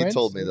performance. He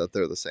told me that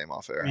they're the same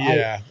off air.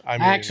 Yeah. I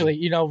mean,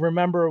 actually,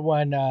 remember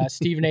when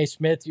Stephen A.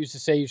 Smith used to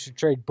say you should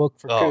trade Book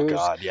for Kuz? Oh,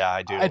 God, yeah,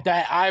 I do.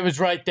 I was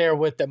right there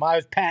with them. I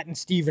was patting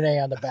Stephen A.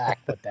 on the back.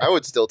 With that. I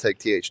would still take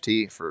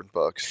THT for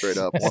Book, straight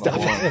up,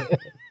 one-on-one.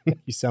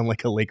 You sound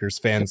like a Lakers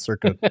fan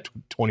circa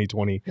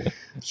 2020.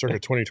 Circa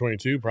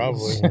 2022,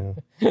 probably.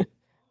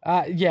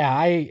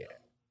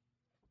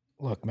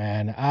 Look,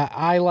 man,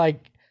 I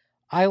like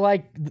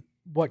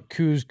what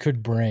Kuz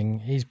could bring.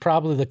 He's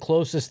probably the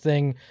closest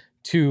thing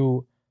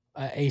to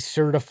a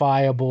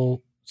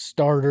certifiable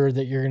starter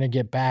that you're going to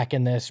get back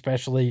in this,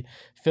 especially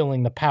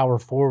filling the power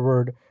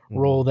forward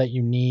role that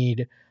you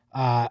need.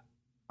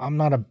 I'm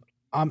not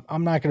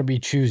going to be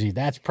choosy.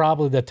 That's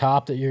probably the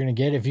top that you're going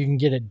to get if you can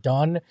get it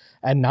done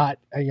and not,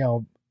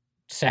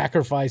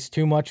 sacrifice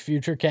too much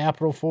future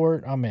capital for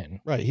it. I'm in.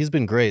 Right. He's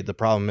been great. The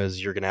problem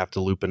is you're going to have to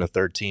loop in a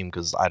third team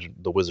because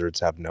the Wizards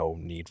have no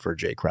need for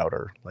Jay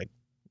Crowder. Like,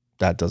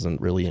 that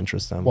doesn't really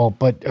interest them. Well,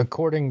 but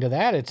according to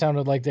that, it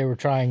sounded like they were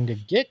trying to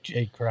get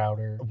Jay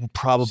Crowder.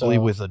 Probably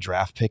with a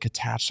draft pick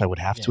attached, I would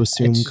have to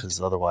assume,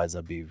 because otherwise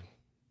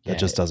that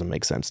just doesn't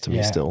make sense to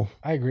me still.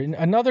 I agree.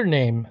 Another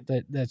name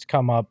that's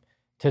come up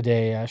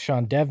today,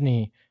 Sean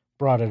Devney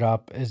brought it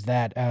up, is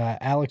that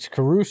Alex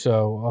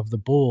Caruso of the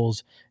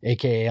Bulls,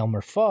 a.k.a. Elmer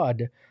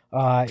Fudd,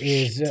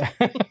 is...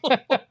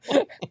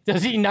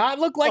 Does he not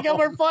look like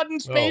Elmer Fudd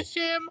in Space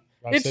Jam?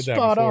 It's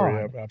spot on.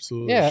 Yeah,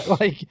 absolutely. Yeah,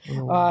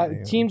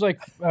 like teams like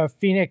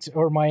Phoenix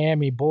or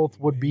Miami both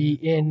would be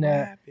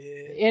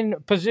in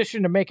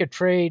position to make a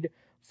trade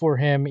for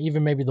him,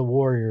 even maybe the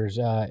Warriors,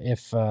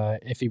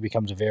 if he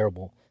becomes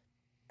available.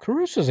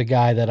 Caruso's a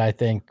guy that I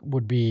think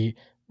would be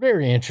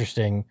very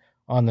interesting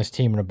on this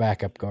team in a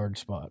backup guard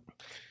spot.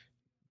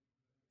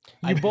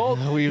 We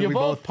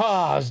both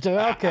paused.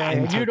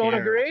 Okay, you don't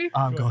agree?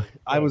 I'm going.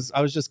 I was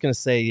just gonna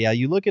say, yeah.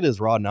 You look at his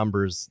raw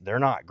numbers; they're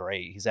not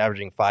great. He's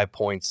averaging 5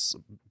 points,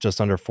 just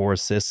under 4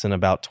 assists in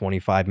about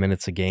 25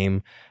 minutes a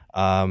game.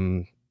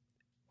 Not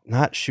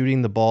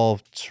shooting the ball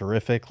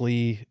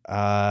terrifically,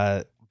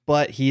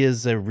 but he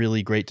is a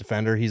really great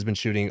defender. He's been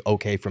shooting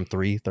okay from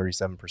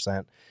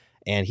 37%.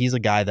 And he's a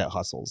guy that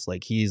hustles.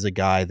 Like, he's a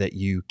guy that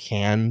you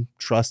can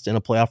trust in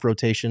a playoff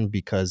rotation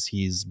because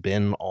he's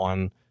been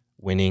on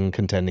winning,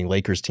 contending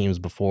Lakers teams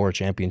before, a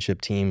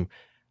championship team.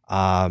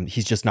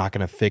 He's just not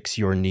going to fix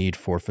your need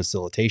for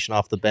facilitation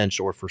off the bench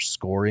or for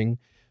scoring.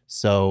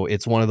 So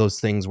it's one of those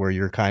things where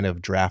you're kind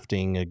of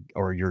drafting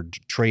or you're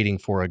trading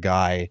for a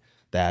guy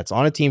that's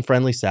on a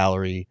team-friendly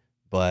salary,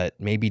 but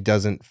maybe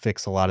doesn't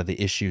fix a lot of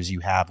the issues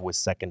you have with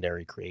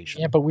secondary creation.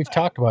 Yeah, but we've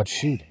talked about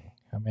shooting.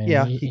 I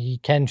mean, he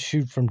can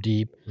shoot from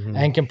deep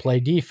and can play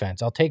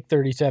defense. I'll take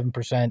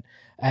 37%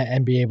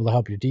 and be able to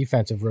help your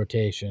defensive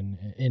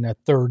rotation in a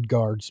third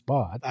guard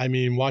spot. I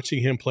mean,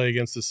 watching him play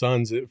against the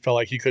Suns, it felt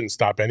like he couldn't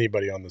stop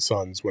anybody on the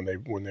Suns when they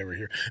were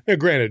here. Now,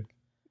 granted,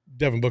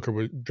 Devin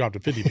Booker dropped a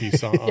 50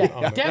 piece on.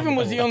 on Devin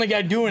was the only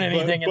guy doing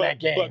anything in that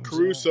game. But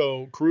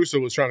Caruso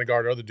was trying to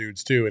guard other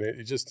dudes too, and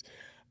it just.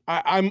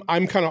 I'm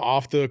kind of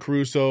off the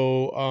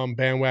Caruso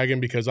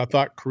bandwagon because I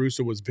thought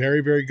Caruso was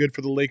very, very good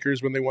for the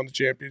Lakers when they won the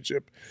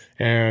championship,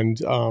 and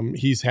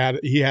he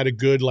had a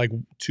good like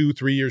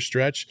 2-3 year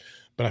stretch,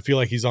 but I feel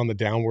like he's on the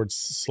downward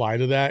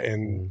slide of that,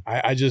 and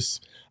I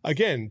just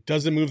again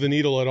doesn't move the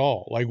needle at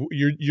all. Like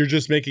you're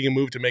just making a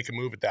move to make a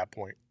move at that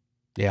point.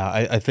 Yeah,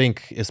 I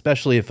think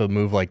especially if a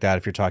move like that,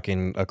 if you're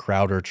talking a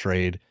Crowder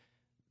trade,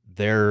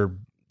 there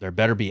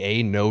better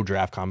be no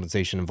draft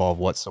compensation involved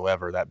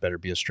whatsoever. That better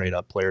be a straight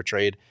up player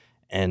trade.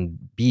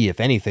 And B, if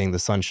anything, the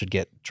Suns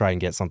should try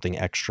and get something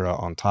extra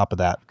on top of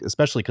that,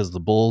 especially because the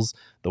Bulls,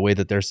 the way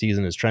that their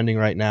season is trending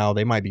right now,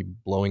 they might be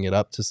blowing it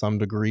up to some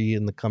degree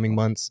in the coming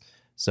months.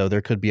 So there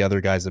could be other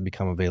guys that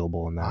become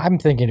available in that. I'm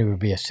thinking it would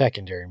be a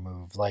secondary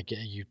move, like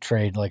you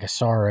trade like a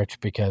Saric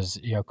because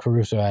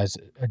Caruso has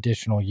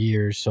additional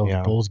years, so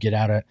the Bulls get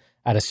out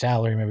of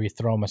salary, maybe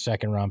throw him a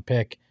second round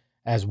pick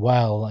as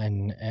well,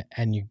 and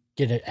you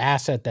get an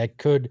asset that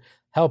could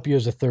help you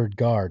as a third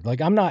guard.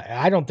 Like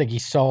I don't think he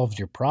solves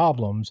your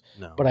problems,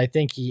 but I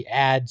think he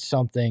adds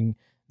something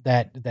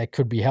that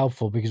could be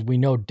helpful because we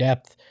know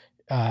depth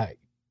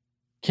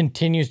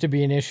continues to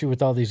be an issue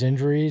with all these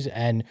injuries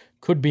and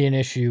could be an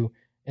issue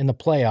in the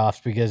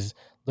playoffs because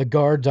the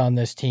guards on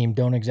this team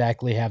don't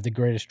exactly have the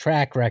greatest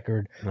track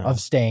record of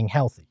staying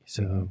healthy.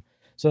 So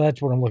So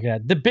that's what I'm looking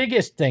at. The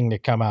biggest thing to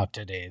come out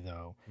today,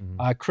 though,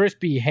 Chris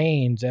B.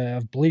 Haynes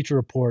of Bleacher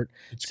Report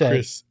said,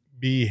 Chris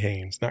B.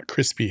 Haynes, not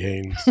Crispy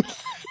Haynes.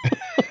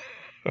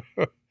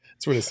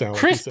 That's what it sounds like.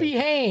 Crispy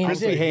Haynes.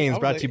 Crispy Haynes,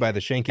 brought to you by the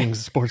Shanking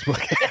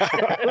Sportsbook.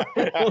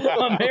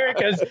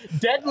 America's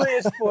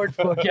deadliest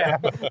sportsbook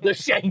app, the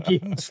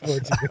Shanking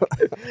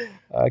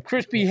Sportsbook.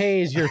 Crispy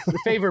Hayes, your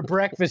favorite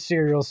breakfast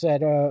cereal,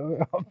 said,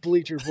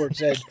 Bleacher Report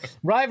said,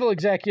 rival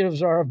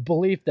executives are of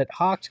belief that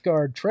Hawks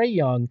guard Trae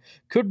Young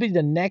could be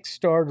the next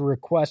star to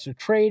request a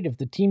trade if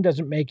the team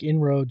doesn't make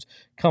inroads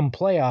come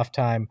playoff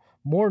time.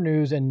 More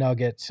news and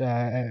nuggets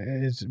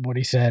is what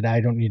he said.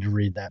 I don't need to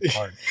read that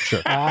part.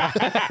 Sure.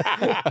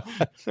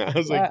 I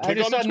was like, I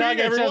just saw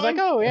nuggets. I was like,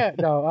 oh, yeah.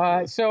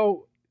 No.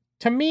 So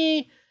to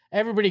me,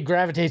 everybody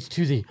gravitates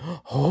to the,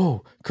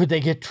 could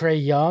they get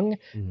Trae Young?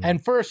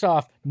 And first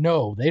off,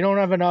 no, they don't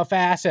have enough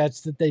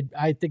assets that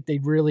I think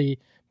they'd really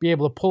be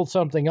able to pull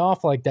something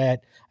off like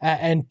that.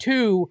 And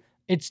two,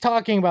 it's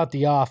talking about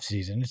the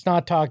offseason. It's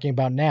not talking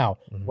about now.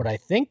 What I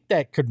think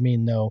that could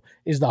mean, though,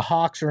 is the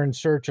Hawks are in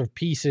search of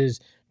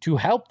pieces to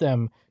help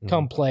them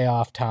come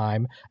playoff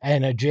time,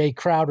 and a Jay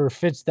Crowder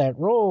fits that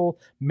role.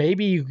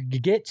 Maybe you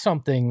could get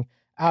something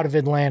out of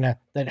Atlanta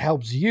that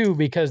helps you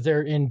because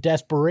they're in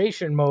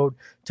desperation mode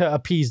to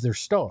appease their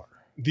star.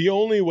 The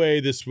only way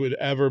this would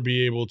ever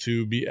be able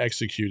to be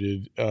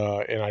executed,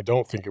 and I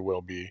don't think it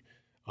will be,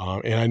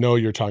 and I know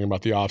you're talking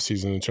about the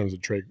offseason in terms of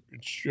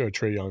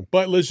Trae Young,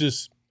 but let's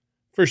just,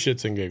 for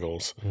shits and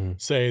giggles,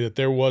 say that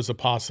there was a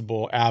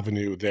possible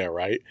avenue there,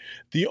 right?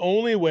 The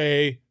only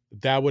way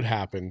that would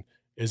happen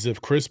is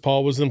if Chris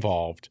Paul was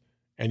involved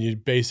and you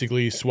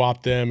basically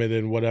swap them and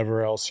then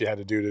whatever else you had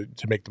to do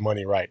to make the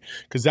money right.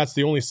 Because that's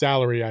the only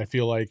salary I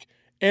feel like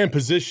and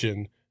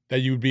position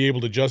that you would be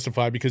able to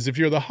justify. Because if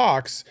you're the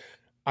Hawks,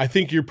 I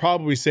think you're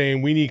probably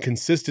saying we need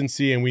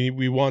consistency and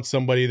we want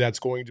somebody that's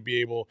going to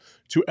be able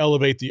to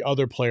elevate the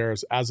other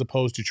players as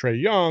opposed to Trae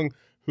Young,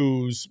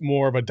 who's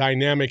more of a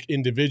dynamic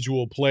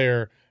individual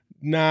player,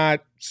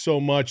 not so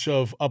much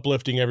of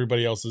uplifting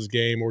everybody else's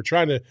game. We're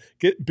trying to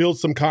build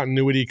some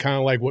continuity, kind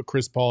of like what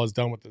Chris Paul has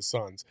done with the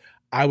Suns.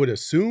 I would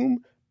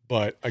assume,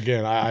 but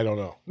again, I don't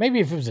know. Maybe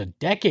if it was a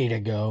decade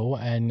ago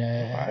and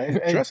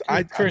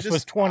Chris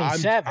was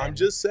 27. I'm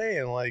just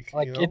saying, like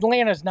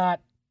Atlanta's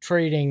not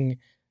trading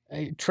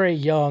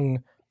Trae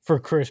Young for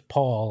Chris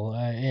Paul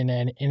in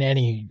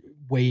any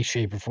way,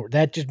 shape, or form.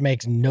 That just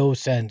makes no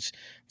sense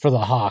for the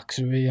Hawks,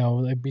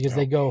 because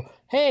they go,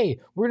 hey,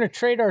 we're going to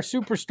trade our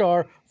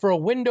superstar for a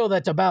window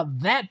that's about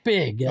that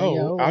big.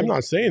 I'm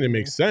not saying it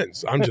makes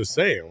sense. I'm just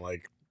saying,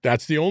 like,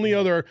 that's the only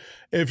other,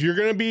 if you're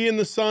going to be in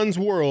the Suns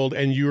world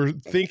and you're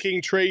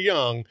thinking Trae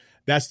Young,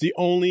 that's the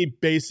only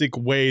basic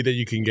way that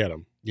you can get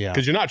him. Yeah.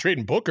 Because you're not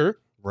trading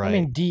Booker. Right. I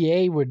mean,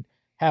 DA would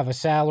have a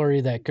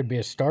salary that could be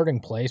a starting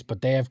place,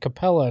 but they have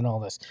Capella and all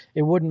this.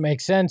 It wouldn't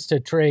make sense to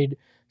trade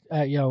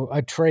a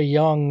Trae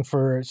Young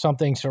for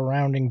something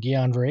surrounding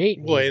DeAndre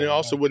Ayton. Well, and it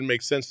also wouldn't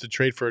make sense to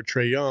trade for a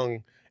Trae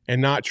Young and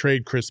not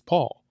trade Chris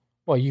Paul.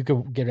 Well, you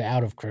could get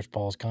out of Chris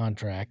Paul's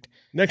contract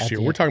next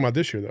year. We're talking about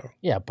this year, though.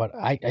 Yeah, but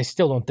I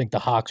still don't think the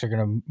Hawks are going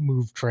to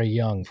move Trae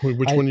Young.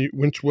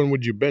 Which one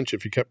would you bench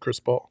if you kept Chris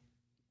Paul?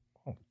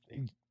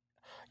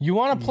 You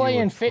want to play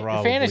in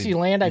fantasy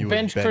land? I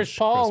bench Chris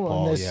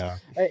Paul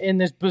in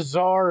this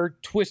bizarre,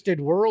 twisted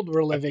world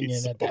we're living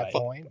in at that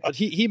point. But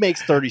he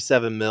makes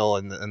 $37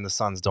 million, and the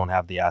Suns don't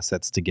have the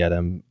assets to get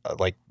him.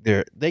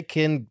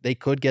 They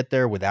could get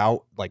there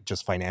without, like,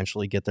 just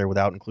financially get there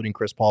without including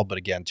Chris Paul. But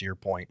again, to your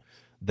point,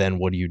 then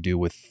what do you do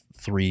with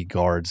three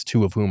guards,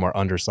 two of whom are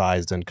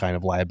undersized and kind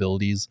of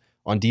liabilities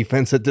on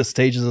defense at this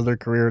stages of their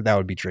career, that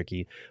would be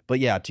tricky. But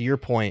yeah, to your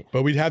point.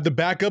 But we'd have the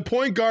backup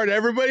point guard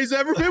everybody's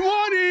ever been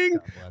wanting.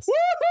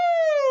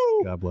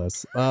 God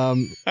bless.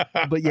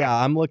 But yeah,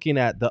 I'm looking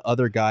at the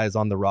other guys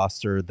on the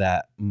roster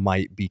that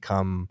might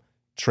become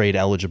trade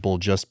eligible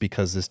just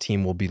because this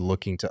team will be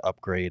looking to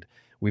upgrade.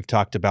 We've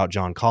talked about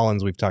John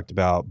Collins. We've talked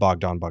about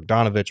Bogdan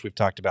Bogdanovic. We've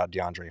talked about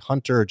DeAndre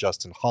Hunter,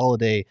 Justin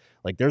Holiday.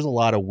 Like, there's a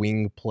lot of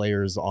wing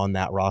players on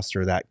that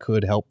roster that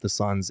could help the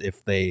Suns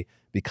if they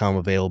become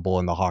available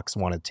and the Hawks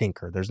want to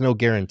tinker. There's no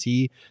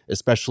guarantee,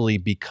 especially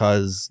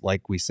because,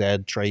 like we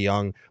said, Trae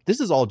Young, this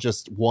is all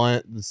just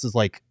this is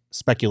like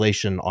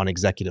speculation on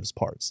executives'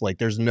 parts. Like,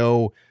 there's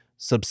no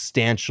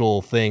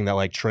substantial thing that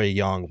like Trae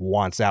Young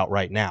wants out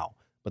right now.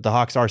 But the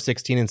Hawks are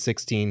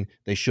 16-16.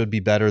 They should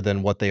be better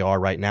than what they are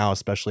right now,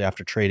 especially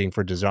after trading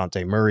for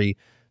DeJounte Murray.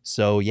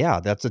 So, yeah,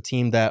 that's a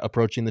team that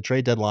approaching the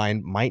trade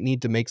deadline might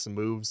need to make some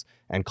moves.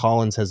 And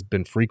Collins has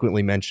been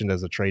frequently mentioned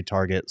as a trade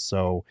target.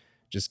 So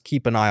just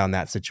keep an eye on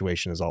that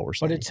situation is all we're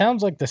saying. But it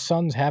sounds like the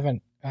Suns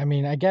haven't – I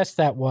mean, I guess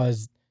that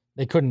was –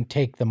 they couldn't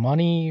take the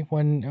money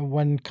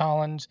when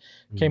Collins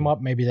came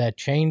up. Maybe that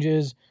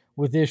changes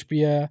with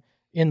Ishbia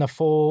in the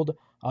fold.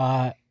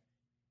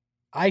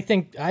 I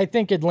think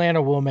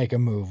Atlanta will make a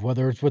move,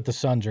 whether it's with the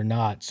Suns or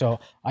not. So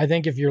I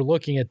think if you're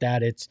looking at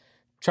that, it's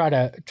try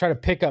to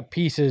pick up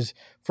pieces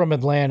from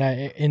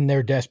Atlanta in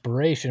their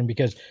desperation,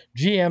 because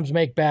GMs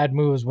make bad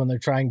moves when they're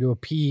trying to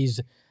appease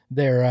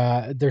their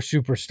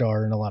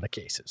superstar in a lot of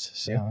cases.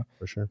 So yeah,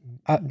 for sure.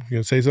 You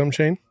gonna say something,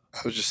 Shane? I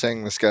was just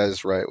saying this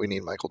guy's right. We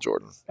need Michael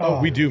Jordan. Oh,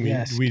 we do.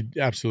 Yes. We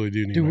absolutely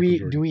do need Michael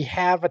Jordan. Do we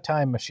have a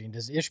time machine?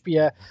 Does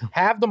Ishbia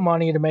have the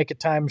money to make a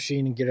time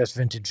machine and get us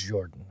vintage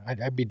Jordan?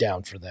 I'd be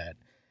down for that.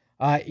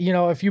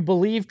 If you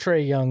believe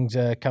Trae Young's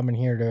coming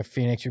here to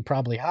Phoenix, you're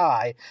probably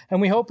high. And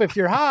we hope if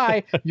you're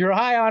high, you're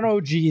high on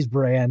OG's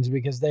brands,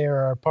 because they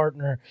are our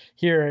partner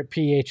here at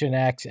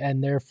PHNX,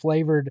 and their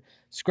flavored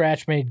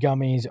scratch-made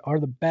gummies are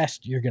the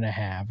best you're going to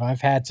have. I've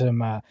had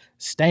some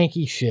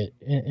stanky shit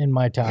in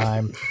my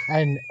time,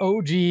 and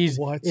OG's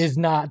is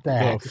not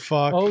that. The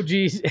fuck?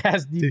 OG's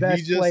has the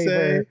best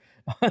flavor.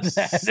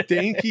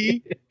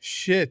 Stinky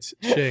shit,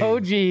 Shane.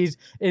 OG's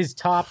is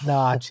top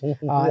notch.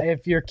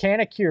 If you're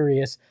kind of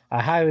curious,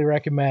 I highly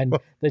recommend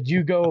that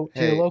you go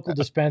to your local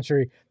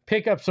dispensary,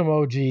 pick up some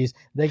OG's.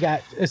 They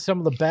got some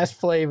of the best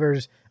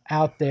flavors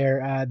out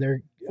there.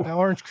 Their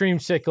orange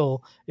creamsicle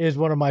is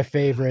one of my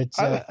favorites.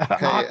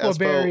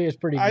 Aquaberry is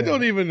pretty good. I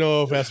don't even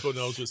know if Espo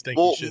knows what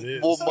stinky shit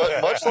is. Well,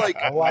 much like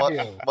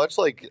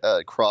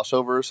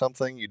crossover or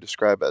something you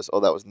describe as, oh,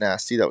 that was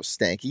nasty, that was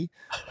stanky.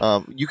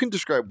 You can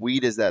describe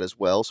weed as that as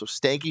well. So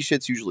stanky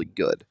shit's usually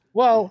good.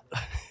 Well,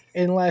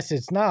 unless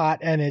it's not,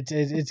 and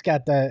it's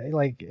got the,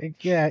 like,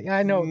 yeah,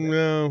 I know.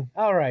 No.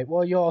 All right,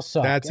 well, you all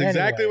suck. That's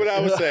exactly what I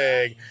was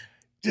saying.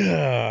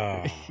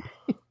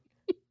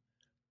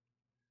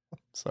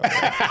 Sorry.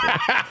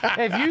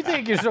 If you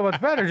think you're so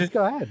much better, just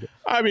go ahead.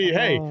 I mean,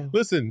 hey,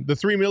 listen, the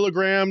 3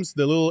 milligrams,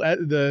 the little,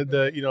 the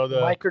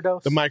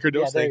microdose. The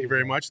microdose. Yeah, thank you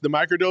very much. The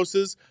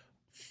microdoses,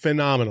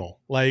 phenomenal.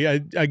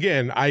 Like, I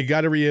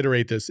got to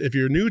reiterate this. If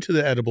you're new to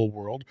the edible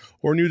world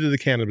or new to the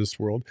cannabis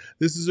world,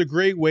 this is a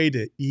great way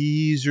to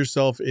ease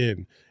yourself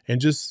in and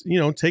just,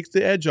 takes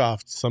the edge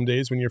off some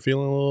days when you're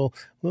feeling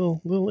a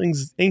little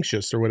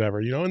anxious or whatever,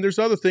 and there's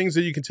other things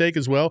that you can take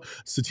as well.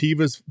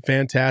 Sativa's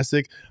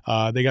fantastic.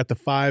 They got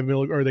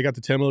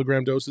the 10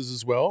 milligram doses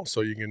as well.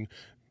 So you can,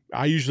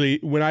 I usually,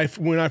 when I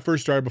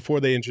first started,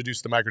 before they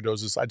introduced the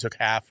microdoses, I took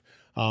half.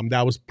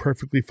 That was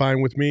perfectly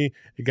fine with me.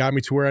 It got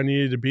me to where I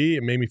needed to be.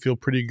 It made me feel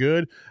pretty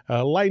good.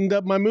 Lightened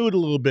up my mood a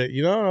little bit.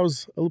 I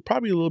was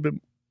probably a little bit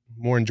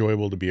more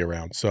enjoyable to be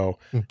around. So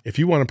if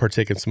you want to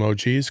partake in some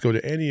OGs, go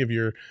to any of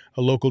your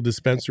local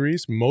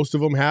dispensaries. Most of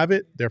them have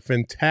it. They're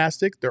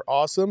fantastic. They're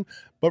awesome.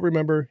 But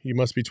remember, you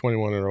must be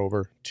 21 or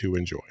over to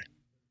enjoy.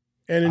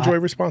 And enjoy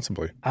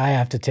responsibly. I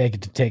have to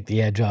take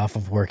the edge off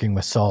of working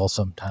with Saul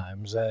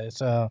sometimes.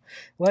 So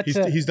let's.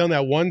 He's done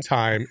that one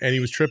time, and he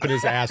was tripping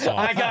his ass off.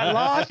 I got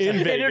lost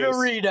in an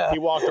arena. He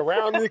walked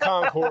around the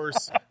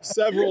concourse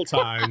several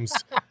times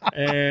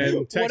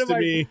and texted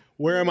me,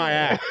 "Where am I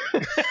at?"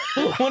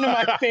 One of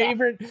my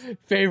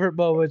favorite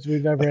moments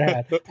we've ever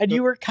had, and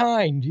you were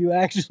kind. You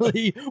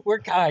actually were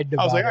kind.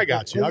 I was like, "I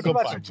got you. I'll go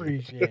find you."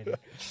 Appreciated.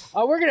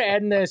 We're gonna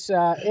end this.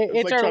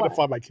 It's like trying to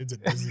find my kids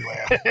at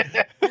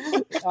Disneyland.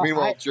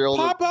 Meanwhile, Gerald.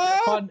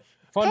 Papa!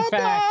 Fun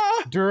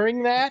fact,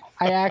 during that,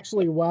 I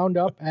actually wound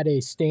up at a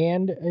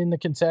stand in the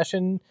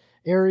concession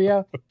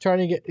area trying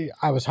to get,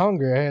 I was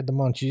hungry, I had the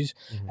munchies,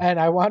 and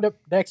I wound up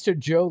next to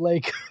Joe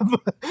Lake in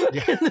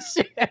the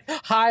stand,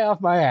 high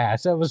off my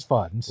ass. That was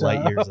fun. So.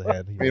 Light years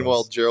ahead.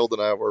 Meanwhile, Gerald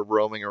and I were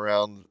roaming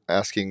around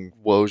asking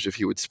Woj if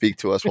he would speak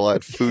to us while I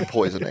had food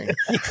poisoning.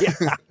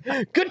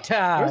 Good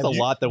time. There's a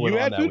lot that went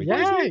on that weekend.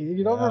 Yeah,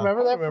 you don't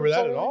remember that? I don't remember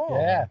that at all.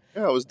 Yeah.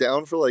 Yeah, I was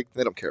down for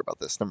they don't care about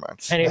this. Never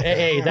mind.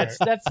 Hey, that's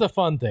the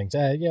fun things.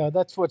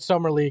 That's what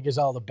Summer League is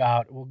all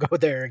about. We'll go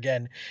there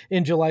again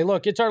in July.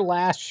 Look, it's our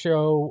last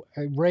show,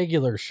 a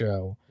regular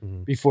show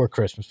before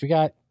Christmas. We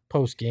got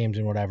post games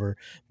and whatever.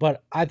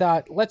 But I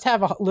thought, let's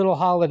have a little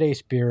holiday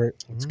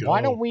spirit. Let's go.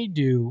 Why don't we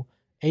do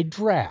a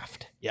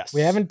draft? Yes.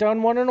 We haven't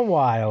done one in a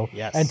while.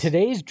 Yes. And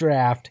today's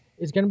draft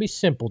is going to be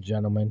simple,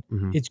 gentlemen.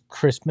 It's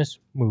Christmas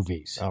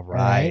movies. All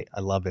right. I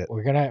love it.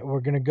 We're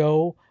gonna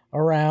go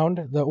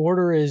around. The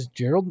order is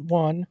Gerald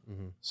 1,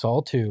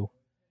 Saul 2.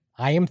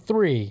 I am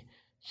 3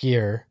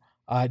 here.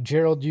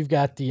 Gerald, you've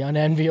got the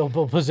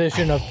unenviable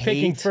position of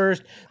picking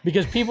first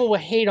because people will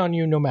hate on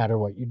you no matter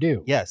what you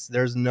do. Yes,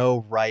 there's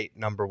no right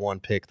number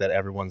one pick that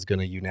everyone's going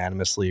to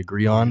unanimously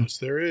agree on. Yes,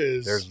 there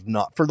is. There's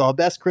not. For the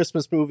best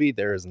Christmas movie,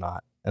 there is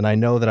not. And I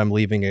know that I'm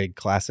leaving a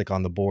classic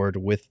on the board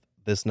with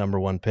this number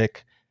one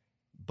pick,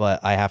 but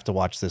I have to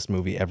watch this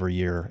movie every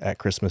year at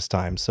Christmas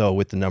time. So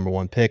with the number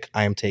one pick,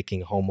 I am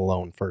taking Home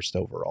Alone first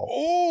overall.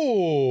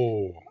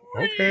 Oh,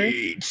 okay.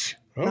 Reach.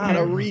 Not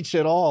a reach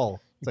at all.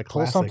 It's a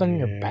Pull classic. something in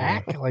your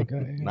back, like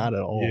Not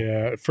at all.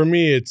 Yeah, for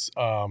me, it's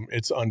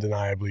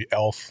undeniably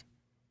Elf.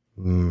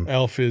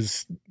 Elf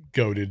is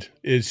goated.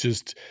 It's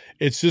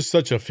just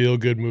such a feel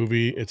good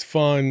movie. It's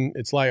fun.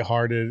 It's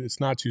lighthearted. It's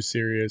not too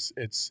serious.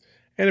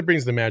 And it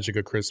brings the magic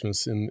of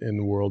Christmas in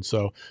the world.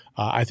 So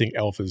I think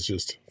Elf is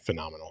just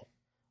phenomenal.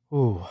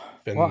 Ooh,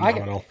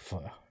 phenomenal.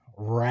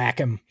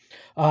 Rack 'em.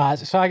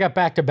 So I got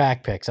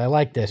back-to-back picks. I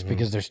like this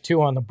because there's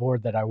 2 on the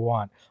board that I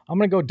want. I'm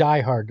going to go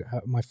Die Hard,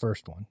 my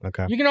first one.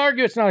 Okay. You can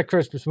argue it's not a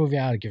Christmas movie.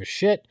 I don't give a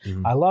shit.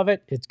 I love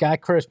it. It's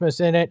got Christmas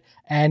in it,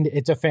 and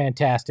it's a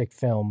fantastic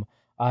film.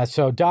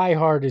 So Die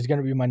Hard is going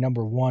to be my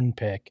number 1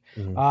 pick.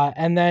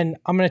 And then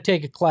I'm going to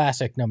take a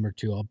classic number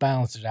 2. I'll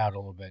balance it out a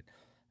little bit.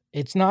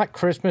 It's not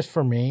Christmas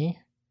for me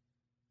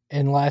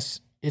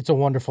unless It's a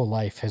Wonderful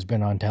Life has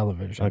been on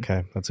television.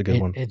 Okay, that's a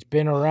good one. It's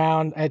been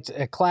around. It's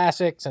a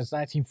classic since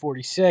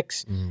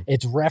 1946.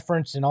 It's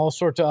referenced in all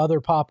sorts of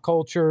other pop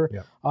culture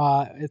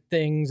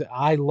things.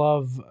 I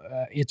love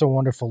It's a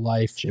Wonderful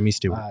Life. Jimmy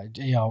Stewart.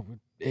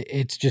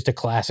 It's just a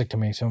classic to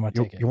me, so I'm going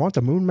to take it. You want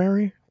the moon,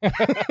 Mary?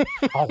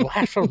 I'll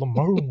lasso the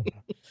moon.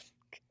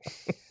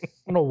 I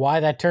don't know why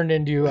that turned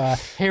into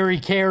Harry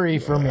Carey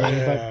for me,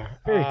 but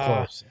very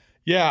close.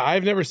 Yeah,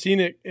 I've never seen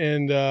it,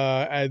 and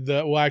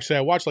actually,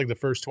 I watched like the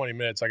first 20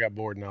 minutes. I got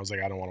bored, and I was like,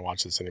 I don't want to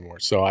watch this anymore.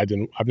 So I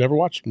didn't. I've never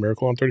watched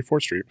Miracle on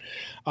 34th Street.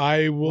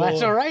 I will.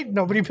 That's all right.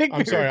 Nobody picked.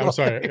 I'm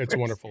sorry. It's a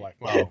Wonderful Life.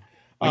 Wow.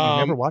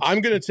 Never watched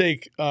I'm gonna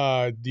take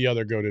the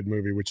other goated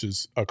movie, which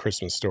is A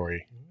Christmas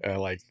Story.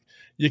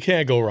 You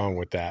can't go wrong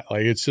with that.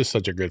 Like, it's just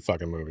such a good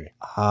fucking movie.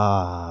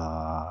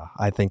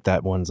 I think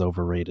that one's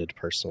overrated,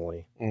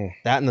 personally.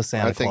 That and the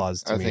Santa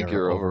Claus, to me, I think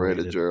you're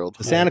overrated, Gerald.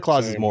 The Santa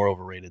Claus is more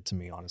overrated to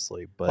me,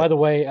 honestly. But by the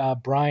way,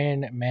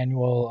 Brian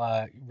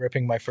Manuel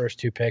ripping my first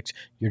 2 picks,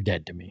 you're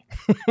dead to me.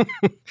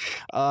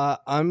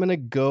 I'm going to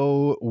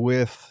go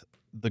with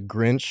The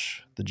Grinch,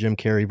 the Jim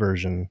Carrey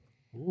version,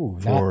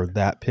 for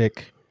that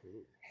pick.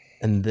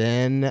 And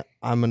then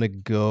I'm going to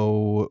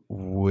go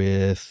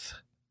with...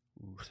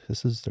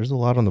 There's a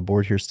lot on the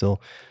board here still.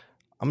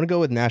 I'm going to go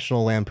with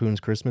National Lampoon's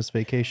Christmas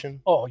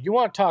Vacation. Oh, you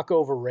want to talk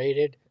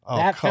overrated?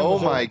 Oh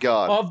my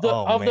God. Of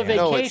the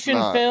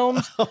vacation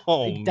films,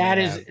 that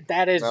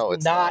is No,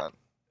 it's not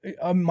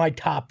my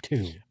top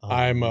 2.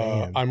 I'm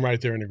right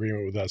there in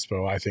agreement with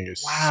Espo. I think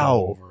it's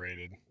so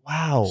overrated.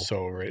 Wow. So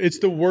overrated. It's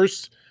the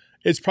worst.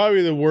 It's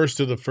probably the worst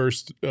of the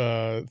first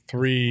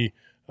 3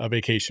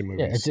 vacation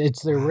movies. Yeah,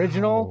 it's the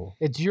original,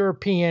 it's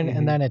European,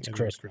 and then it's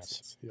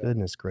Christmas. Yeah.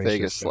 Goodness gracious.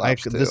 Vegas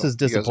slaps this too. is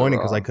disappointing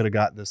because I could have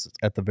got this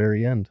at the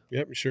very end.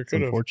 Yep, you sure It's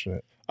could have.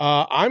 unfortunate.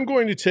 I'm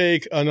going to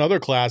take another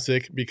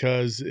classic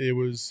because it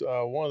was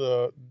one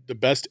of the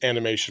best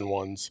animation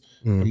ones,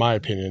 in my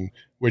opinion,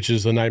 which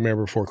is The Nightmare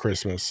Before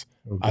Christmas.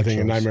 I think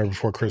A Nightmare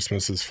Before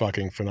Christmas is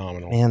fucking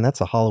phenomenal. Man,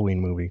 that's a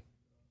Halloween movie.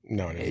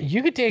 No, it isn't.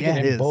 You could take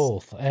it in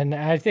both, and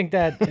I think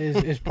that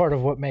is part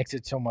of what makes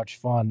it so much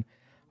fun.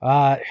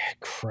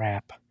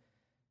 Crap.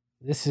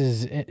 This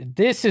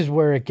is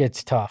where it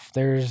gets tough.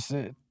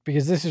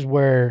 Because this is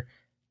where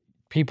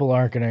people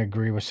aren't going to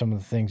agree with some of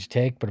the things you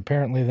take, but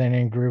apparently they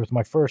didn't agree with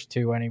my first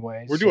 2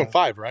 anyways. We're doing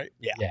 5, right?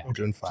 Yeah. We're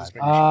doing 5.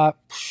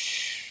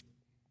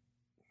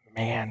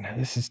 Man,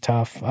 this is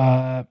tough.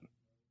 I'm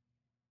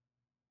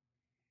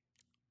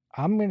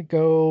going to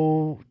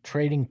go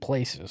Trading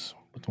Places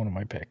with one of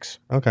my picks.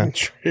 Okay.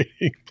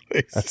 Trading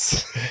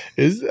Places.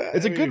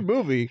 It's a good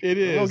movie. It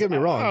is. Don't get me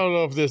wrong. I don't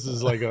know if this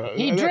is like a...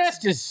 He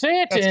dressed as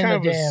Santa that's in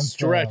kind the of a damn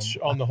stretch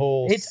film. on the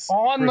whole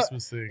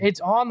Christmas thing. It's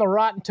on the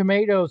Rotten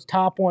Tomatoes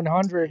top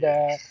 100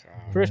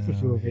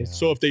 Christmas movies.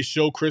 So if they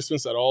show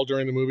Christmas at all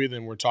during the movie,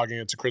 then we're talking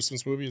it's a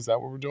Christmas movie? Is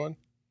that what we're doing?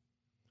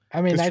 I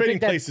mean, Because I Trading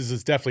think that Places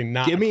is definitely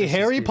not Give a me Christmas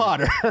Harry movie.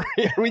 Potter.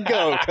 Here we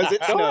go, because it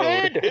Go snowed.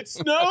 ahead. It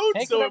snowed,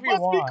 Take so it whatever you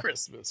must be want.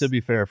 Christmas. To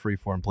be fair,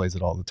 Freeform plays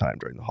it all the time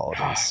during the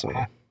holidays. So.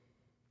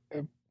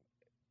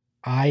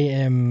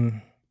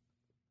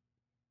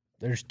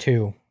 There's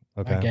 2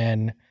 Okay.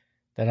 again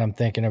that I'm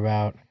thinking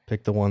about.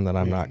 Pick the one that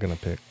I'm not going to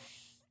pick.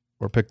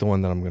 Or pick the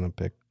one that I'm going to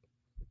pick.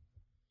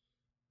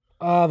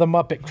 The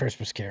Muppet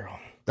Christmas Carol.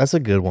 That's a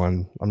good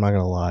one. I'm not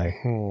going to lie.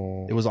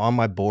 Hmm. It was on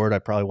my board. I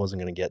probably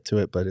wasn't going to get to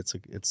it, but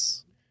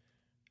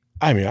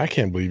I mean, I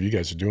can't believe you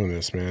guys are doing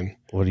this, man.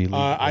 What do you?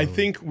 I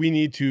think we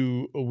need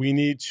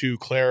to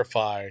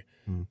clarify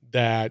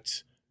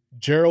that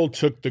Gerald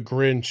took the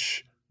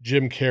Grinch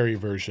Jim Carrey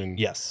version.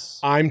 Yes,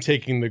 I'm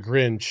taking the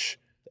Grinch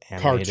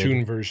Animated.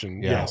 Cartoon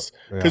version. Yeah. Yes,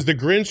 because the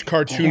Grinch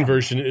cartoon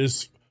version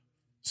is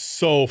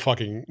so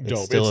fucking dope.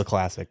 It's still a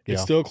classic. Yeah.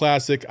 It's still a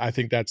classic. I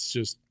think it's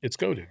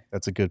goated.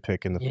 That's a good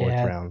pick in the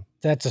 4th round.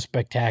 That's a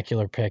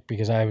spectacular pick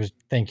because I was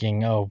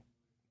thinking,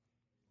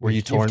 were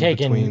you torn you've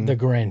taken between the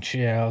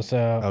Grinch? So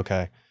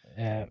okay.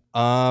 Yeah.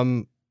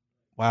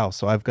 Wow.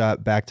 So I've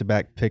got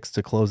back-to-back picks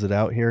to close it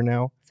out here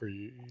now. For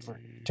you,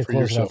 to for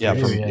close it yourself. out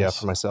for you,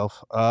 for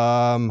myself.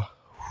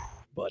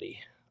 Buddy.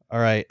 All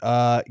right.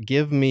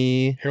 Give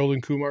me Harold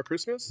and Kumar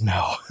Christmas.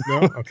 no.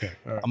 No. Okay.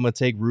 All right. I'm gonna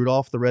take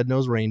Rudolph the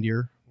Red-Nosed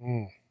Reindeer,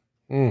 That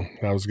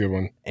was a good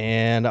one.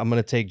 and I'm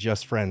gonna take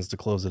Just Friends to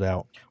close it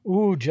out.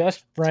 Ooh,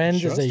 Just Friends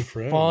Just is a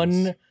Friends.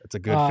 fun, It's a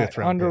good 5th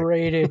round pick.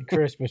 underrated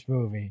Christmas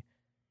movie.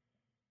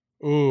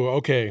 Ooh,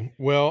 okay.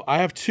 Well, I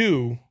have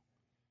two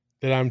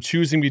that I'm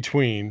choosing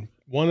between.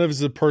 One of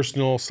is a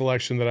personal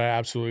selection that I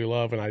absolutely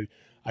love, and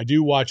I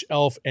do watch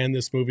Elf and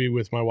this movie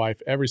with my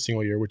wife every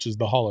single year, which is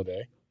The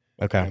Holiday.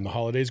 Okay. And The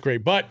Holiday is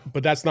great, but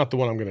that's not the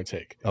one I'm going to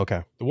take.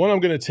 Okay. The one I'm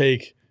going to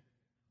take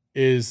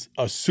is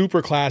a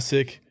super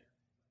classic,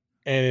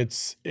 and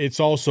it's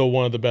also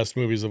one of the best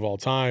movies of all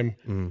time.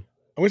 I'm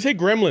going to take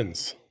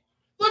Gremlins.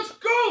 Let's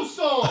go,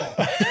 Saul.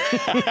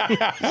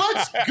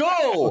 Let's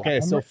go. Okay.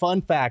 So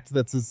fun fact.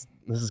 This is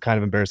kind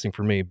of embarrassing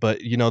for me,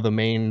 but you know the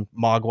main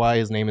Mogwai,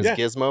 his name is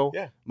Gizmo.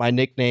 Yeah. My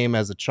nickname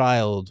as a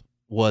child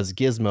was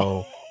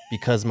Gizmo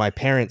because my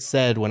parents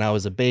said when I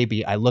was a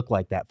baby I looked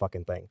like that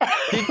fucking thing.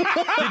 Did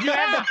you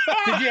have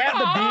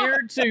the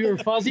beard so you were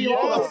fuzzy?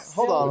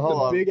 Hold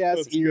on. The big ass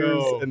Let's ears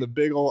go. and the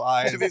big old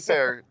eyes. To be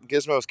fair,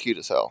 Gizmo's cute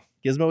as hell.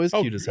 Gizmo is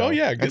cute as hell. Oh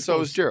yeah, And so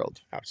is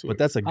Gerald. Absolutely. But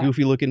that's a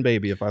goofy looking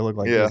baby if I look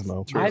like Yeah.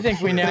 Gizmo. I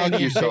think we now Thank you,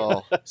 need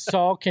Saul.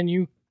 Saul, can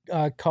you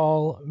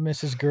call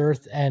Mrs.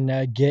 Girth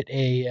and get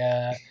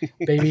a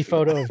baby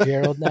photo of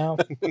Gerald now?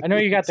 I know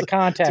you got the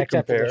contacts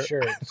after the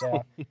shirt.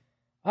 So.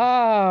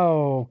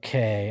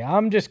 Okay,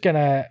 I'm just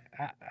gonna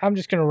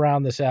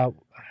round this out.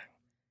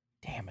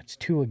 Damn, it's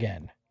 2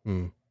 again.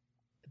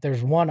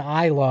 There's one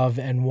I love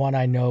and one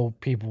I know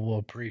people will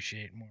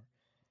appreciate more.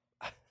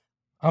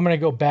 I'm gonna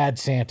go Bad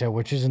Santa,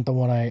 which isn't the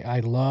one I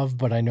love,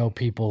 but I know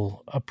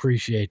people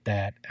appreciate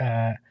that.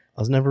 I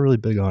was never really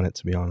big on it,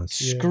 to be honest.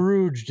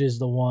 Scrooged is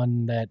the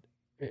one that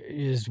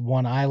is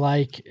one I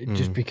like,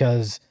 just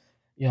because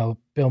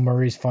Bill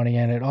Murray's funny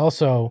in it.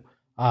 Also,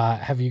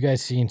 have you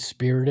guys seen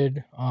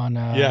Spirited on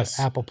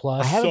Apple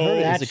Plus? I haven't heard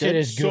it. That Is it shit good?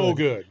 is good. So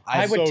good.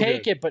 I would So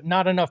take good. it, but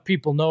not enough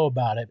people know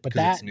about it. But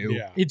 'Cause that it's new.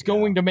 Yeah. it's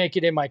going to make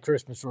it in my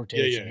Christmas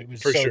rotation. Yeah, It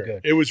was for so sure.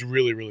 good. It was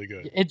really, really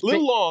good. It's a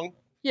little ba- long,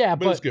 Yeah,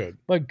 but it's good.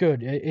 But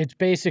good. It's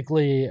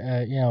basically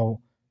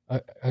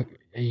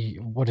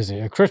what is it?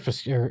 A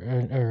Christmas or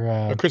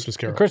A Christmas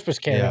Carol. A Christmas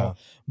Yeah.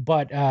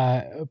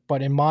 Carol.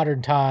 But in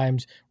modern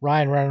times,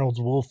 Ryan Reynolds,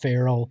 Will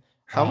Ferrell.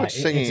 How much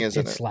singing is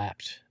in it? it?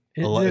 slaps.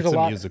 It's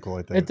a musical,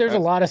 I think. There's a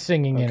lot of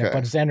singing in it, Okay.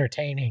 but it's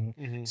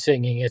entertaining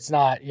singing. It's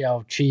not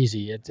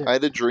cheesy. I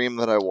had a dream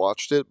that I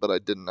watched it, but I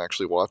didn't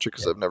actually watch it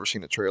because I've never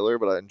seen a trailer,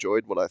 but I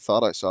enjoyed what I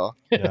thought I saw.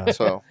 Yeah.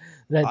 So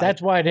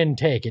that's why I didn't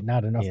take it.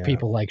 Not enough Yeah.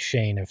 people like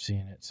Shane have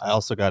seen it. So. I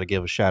also got to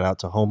give a shout out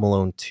to Home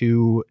Alone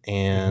 2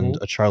 and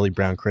A Charlie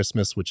Brown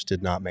Christmas, which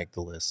did not make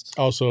the list.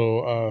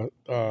 Also,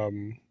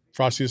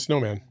 Frosty the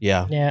Snowman.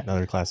 Yeah. Yeah.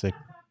 Another classic.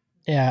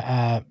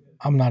 Yeah,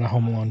 I'm not a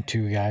Home Alone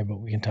 2 guy, but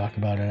we can talk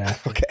about it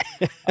after. Okay.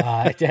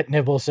 That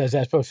Nibble says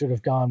that supposed to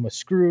have gone with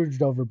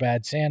Scrooged over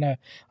Bad Santa.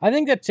 I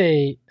think that's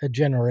a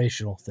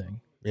generational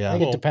thing. I Yeah.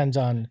 think it depends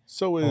on.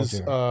 So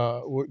is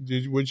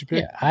what'd you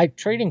pick? Yeah,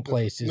 Trading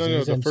Places. No,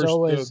 is, the and first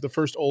so is the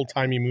first old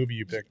timey movie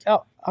you picked. A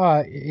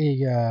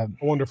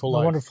Wonderful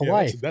Life. Wonderful Yeah,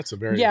 Life. That's a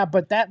very Yeah,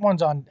 but that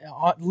one's on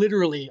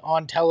literally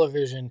on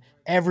television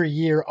every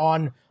year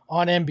on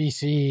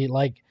NBC.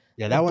 Like,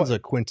 Yeah, that one's a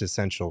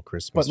quintessential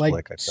Christmas but like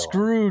flick, I feel like.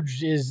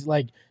 Scrooge is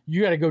like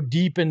you got to go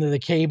deep into the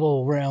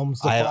cable realms.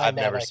 To find I've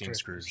that never at seen Christmas.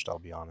 Scrooged, I'll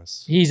be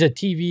honest. He's a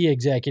TV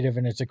executive,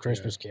 and it's a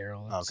Christmas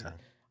Carol. Okay.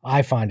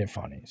 I find it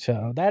funny.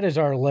 So that is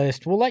our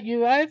list. We'll let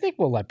you. I think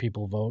we'll let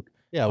people vote.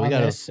 Yeah, we on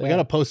gotta this, we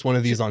gotta post one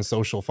of these on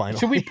social finally.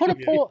 Should we put a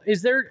poll?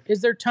 Is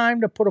there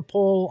time to put a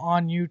poll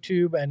on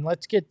YouTube, and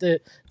let's get the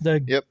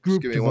yep,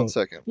 group just give me to 1 vote.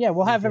 second. Yeah,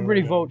 we'll have Okay,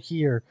 everybody right vote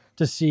here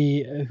to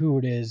see who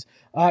it is.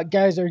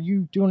 Guys, are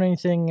you doing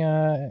anything?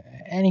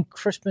 Any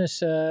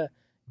Christmas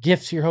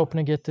gifts you're hoping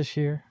to get this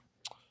year?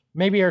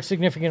 Maybe our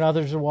significant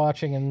others are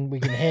watching, and we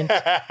can hint.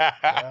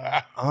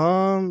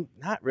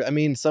 I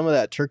mean, some of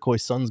that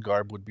turquoise Suns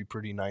garb would be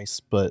pretty nice,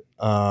 but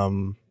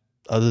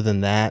other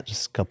than that,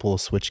 just a couple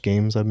of Switch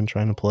games I've been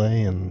trying to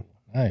play, and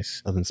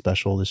Nice, nothing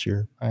special this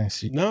year.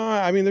 nice. No,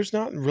 I mean, there's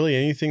not really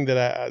anything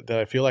that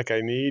I feel like I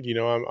need. You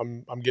know,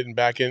 I'm getting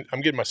back in. I'm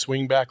getting my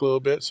swing back a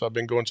little bit, so I've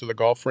been going to the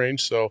golf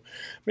range. So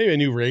maybe a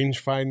new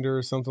rangefinder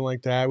or something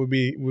like that would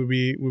be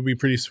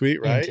pretty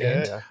sweet, right?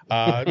 Hint,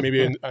 Yeah.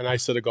 Maybe a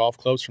nice set of golf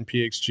clubs from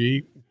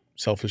PXG.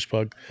 selfish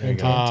plug.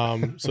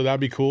 Okay. So that'd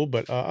be cool.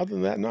 But other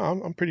than that, no,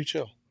 I'm pretty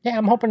chill. Yeah,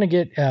 I'm hoping to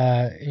get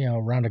a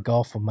round of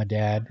golf with my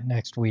dad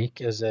next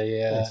week as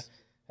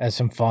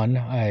some fun.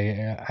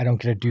 I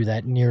don't get to do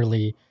that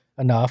nearly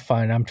enough,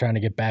 and I'm trying to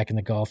get back in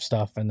the golf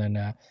stuff, and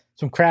then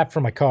some crap for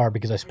my car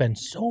because I spend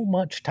so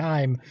much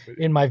time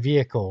in my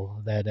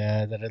vehicle that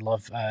I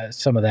love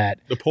some of that.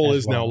 The poll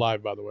is now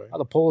live, by the way.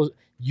 The poll is,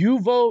 you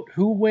vote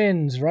who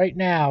wins right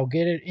now.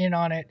 Get it in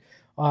on it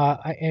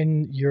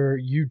in your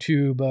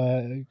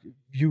YouTube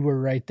viewer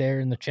right there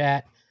in the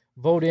chat.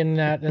 Vote in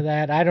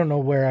that. I don't know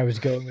where I was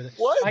going with it.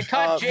 What? I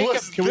caught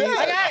Jacob.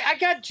 I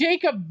got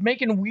Jacob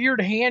making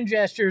weird hand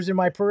gestures in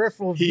my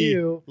peripheral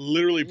view. He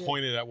literally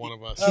pointed at one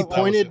of us. He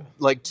pointed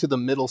like to the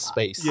middle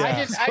space. Yeah.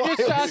 I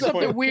just saw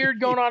something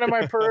weird going on in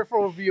my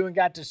peripheral view and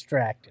got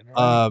distracted.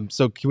 Right?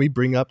 So can we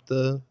bring up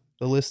the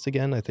list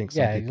again? I think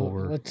some people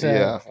were. Let's,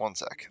 1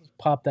 sec.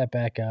 Pop that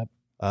back up.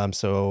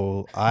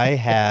 So I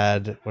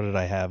had, what did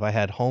I have? I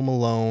had Home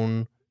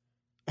Alone,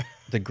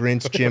 the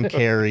Grinch Jim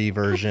Carrey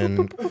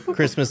version,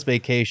 Christmas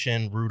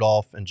Vacation,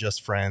 Rudolph, and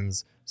Just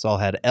Friends. Saul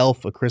had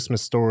Elf, A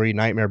Christmas Story,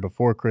 Nightmare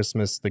Before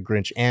Christmas, the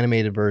Grinch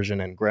animated version,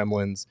 and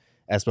Gremlins.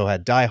 Espo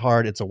had Die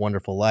Hard, It's a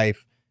Wonderful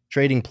Life,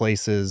 Trading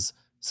Places,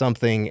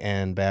 Something,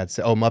 and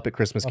Muppet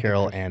Christmas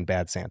Carol, and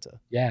Bad Santa.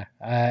 Yeah,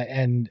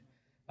 and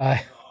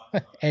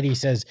Eddie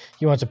says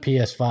he wants a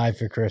PS5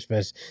 for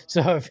Christmas.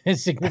 So if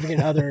his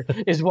significant other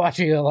is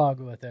watching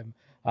along with him,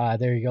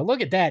 there you go.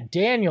 Look at that.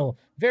 Daniel,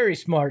 very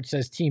smart,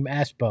 says Team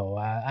Espo.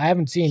 I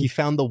haven't seen. He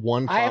found the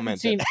one comment. I haven't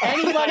seen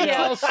anybody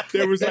else.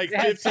 There was like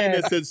 15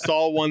 that said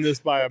Saul won this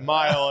by a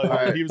mile.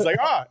 And he was like,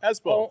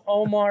 Espo.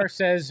 Omar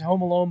says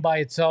Home Alone by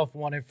itself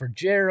won it for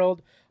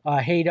Gerald.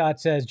 Haydot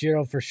says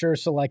Gerald for sure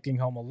selecting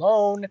Home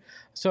Alone.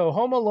 So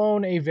Home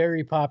Alone, a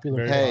very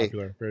popular. Very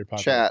popular.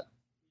 Chat.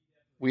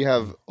 We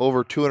have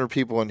over 200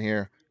 people in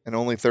here and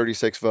only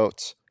 36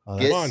 votes.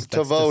 Get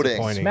to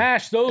voting.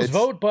 Smash those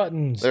vote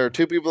buttons. There are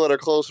 2 people that are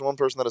close and 1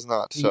 person that is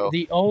not. So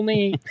the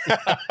only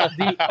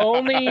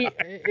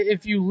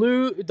if you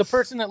lose, the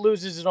person that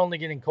loses is only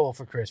getting coal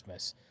for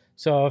Christmas.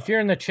 So if you're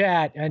in the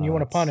chat and you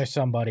want to punish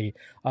somebody,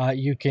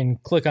 you can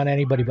click on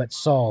anybody but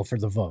Saul for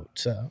the vote.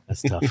 So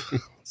that's tough.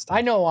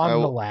 I know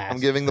I'm the last. I'm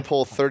giving the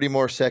poll 30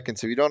 more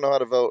seconds. If you don't know how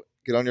to vote,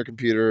 get on your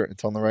computer.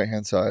 It's on the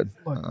right-hand side.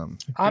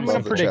 I'm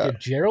going to predict it.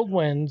 Gerald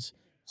wins,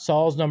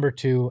 Saul's number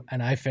 2,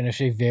 and I finish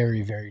a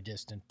very, very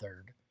distant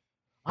third.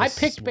 I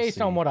picked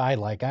based on what I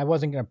like. I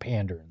wasn't going to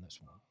pander in this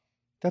one.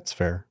 That's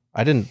fair.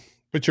 I didn't.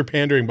 But you're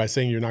pandering by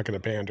saying you're not going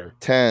to pander.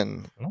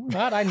 10. I'm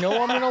not. I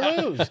know I'm going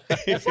to lose.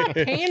 That's not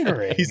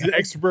pandering. He's an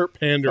expert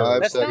panderer.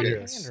 5 That's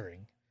seconds. not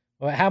pandering.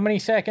 Well, how many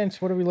seconds?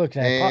 What are we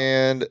looking at?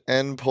 And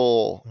end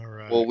poll. All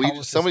right.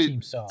 Well,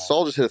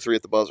 Saul just hit a 3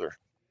 at the buzzer.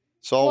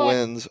 Saul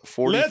wins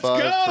 45%. Let's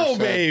go,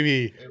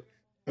 baby.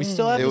 We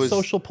still have a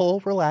social poll.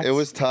 Relax. It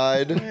was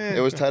tied.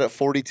 It was tied at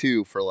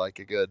 42 for like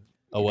a good.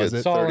 Was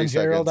it? Saul and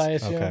Gerald,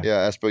 seconds. I assume. Okay.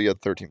 Yeah, Espo, you had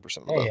 13%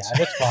 of the votes.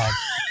 Yeah, that's fine.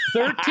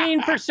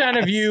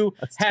 13% of you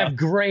have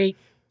great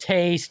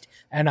taste,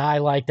 and I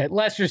like that.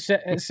 Lester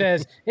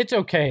says it's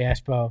okay,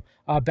 Espo.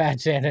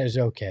 Bad Santa is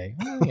okay.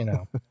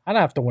 Well, I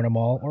don't have to win them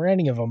all, or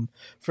any of them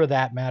for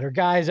that matter.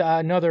 Guys,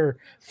 another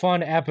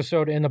fun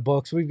episode in the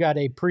books. We've got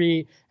a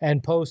pre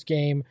and post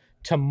game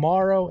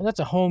tomorrow, and that's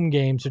a home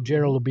game, so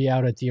Gerald will be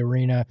out at the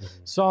arena.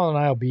 Saul and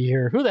I will be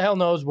here. Who the hell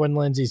knows when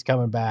Lindsay's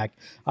coming back?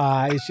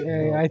 I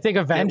think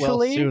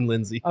eventually. Soon,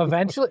 Lindsay.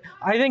 Eventually.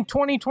 I think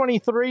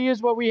 2023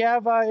 is what we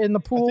have in the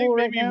pool. I think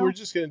right maybe now. we're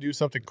just going to do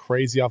something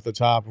crazy off the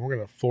top, and we're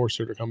going to force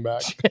her to come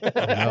back.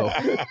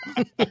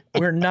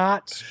 We're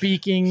not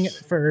speaking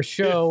for a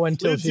show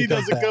until Lindsay she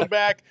comes doesn't back. come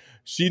back.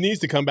 She needs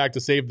to come back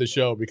to save the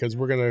show because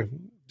we're going to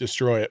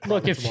destroy it.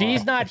 Look, if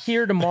she's not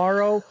here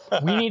tomorrow,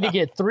 we need to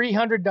get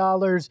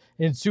 $300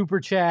 in super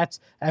chats,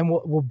 and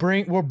we'll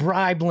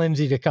bribe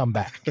Lindsay to come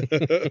back.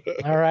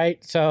 All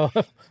right. So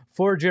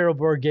for Gerald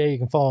Bourguet, you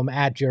can follow him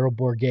at Gerald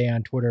Bourguet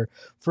on Twitter.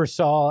 For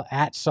Saul,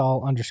 at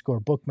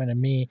Saul_Bookman, and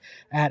me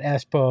at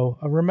Espo.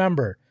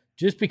 Remember,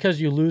 just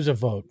because you lose a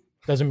vote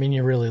doesn't mean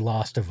you really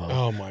lost a vote.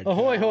 Oh my God.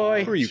 Ahoy,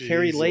 hoy. Who are you,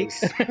 Carrie Lake?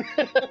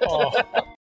 Oh.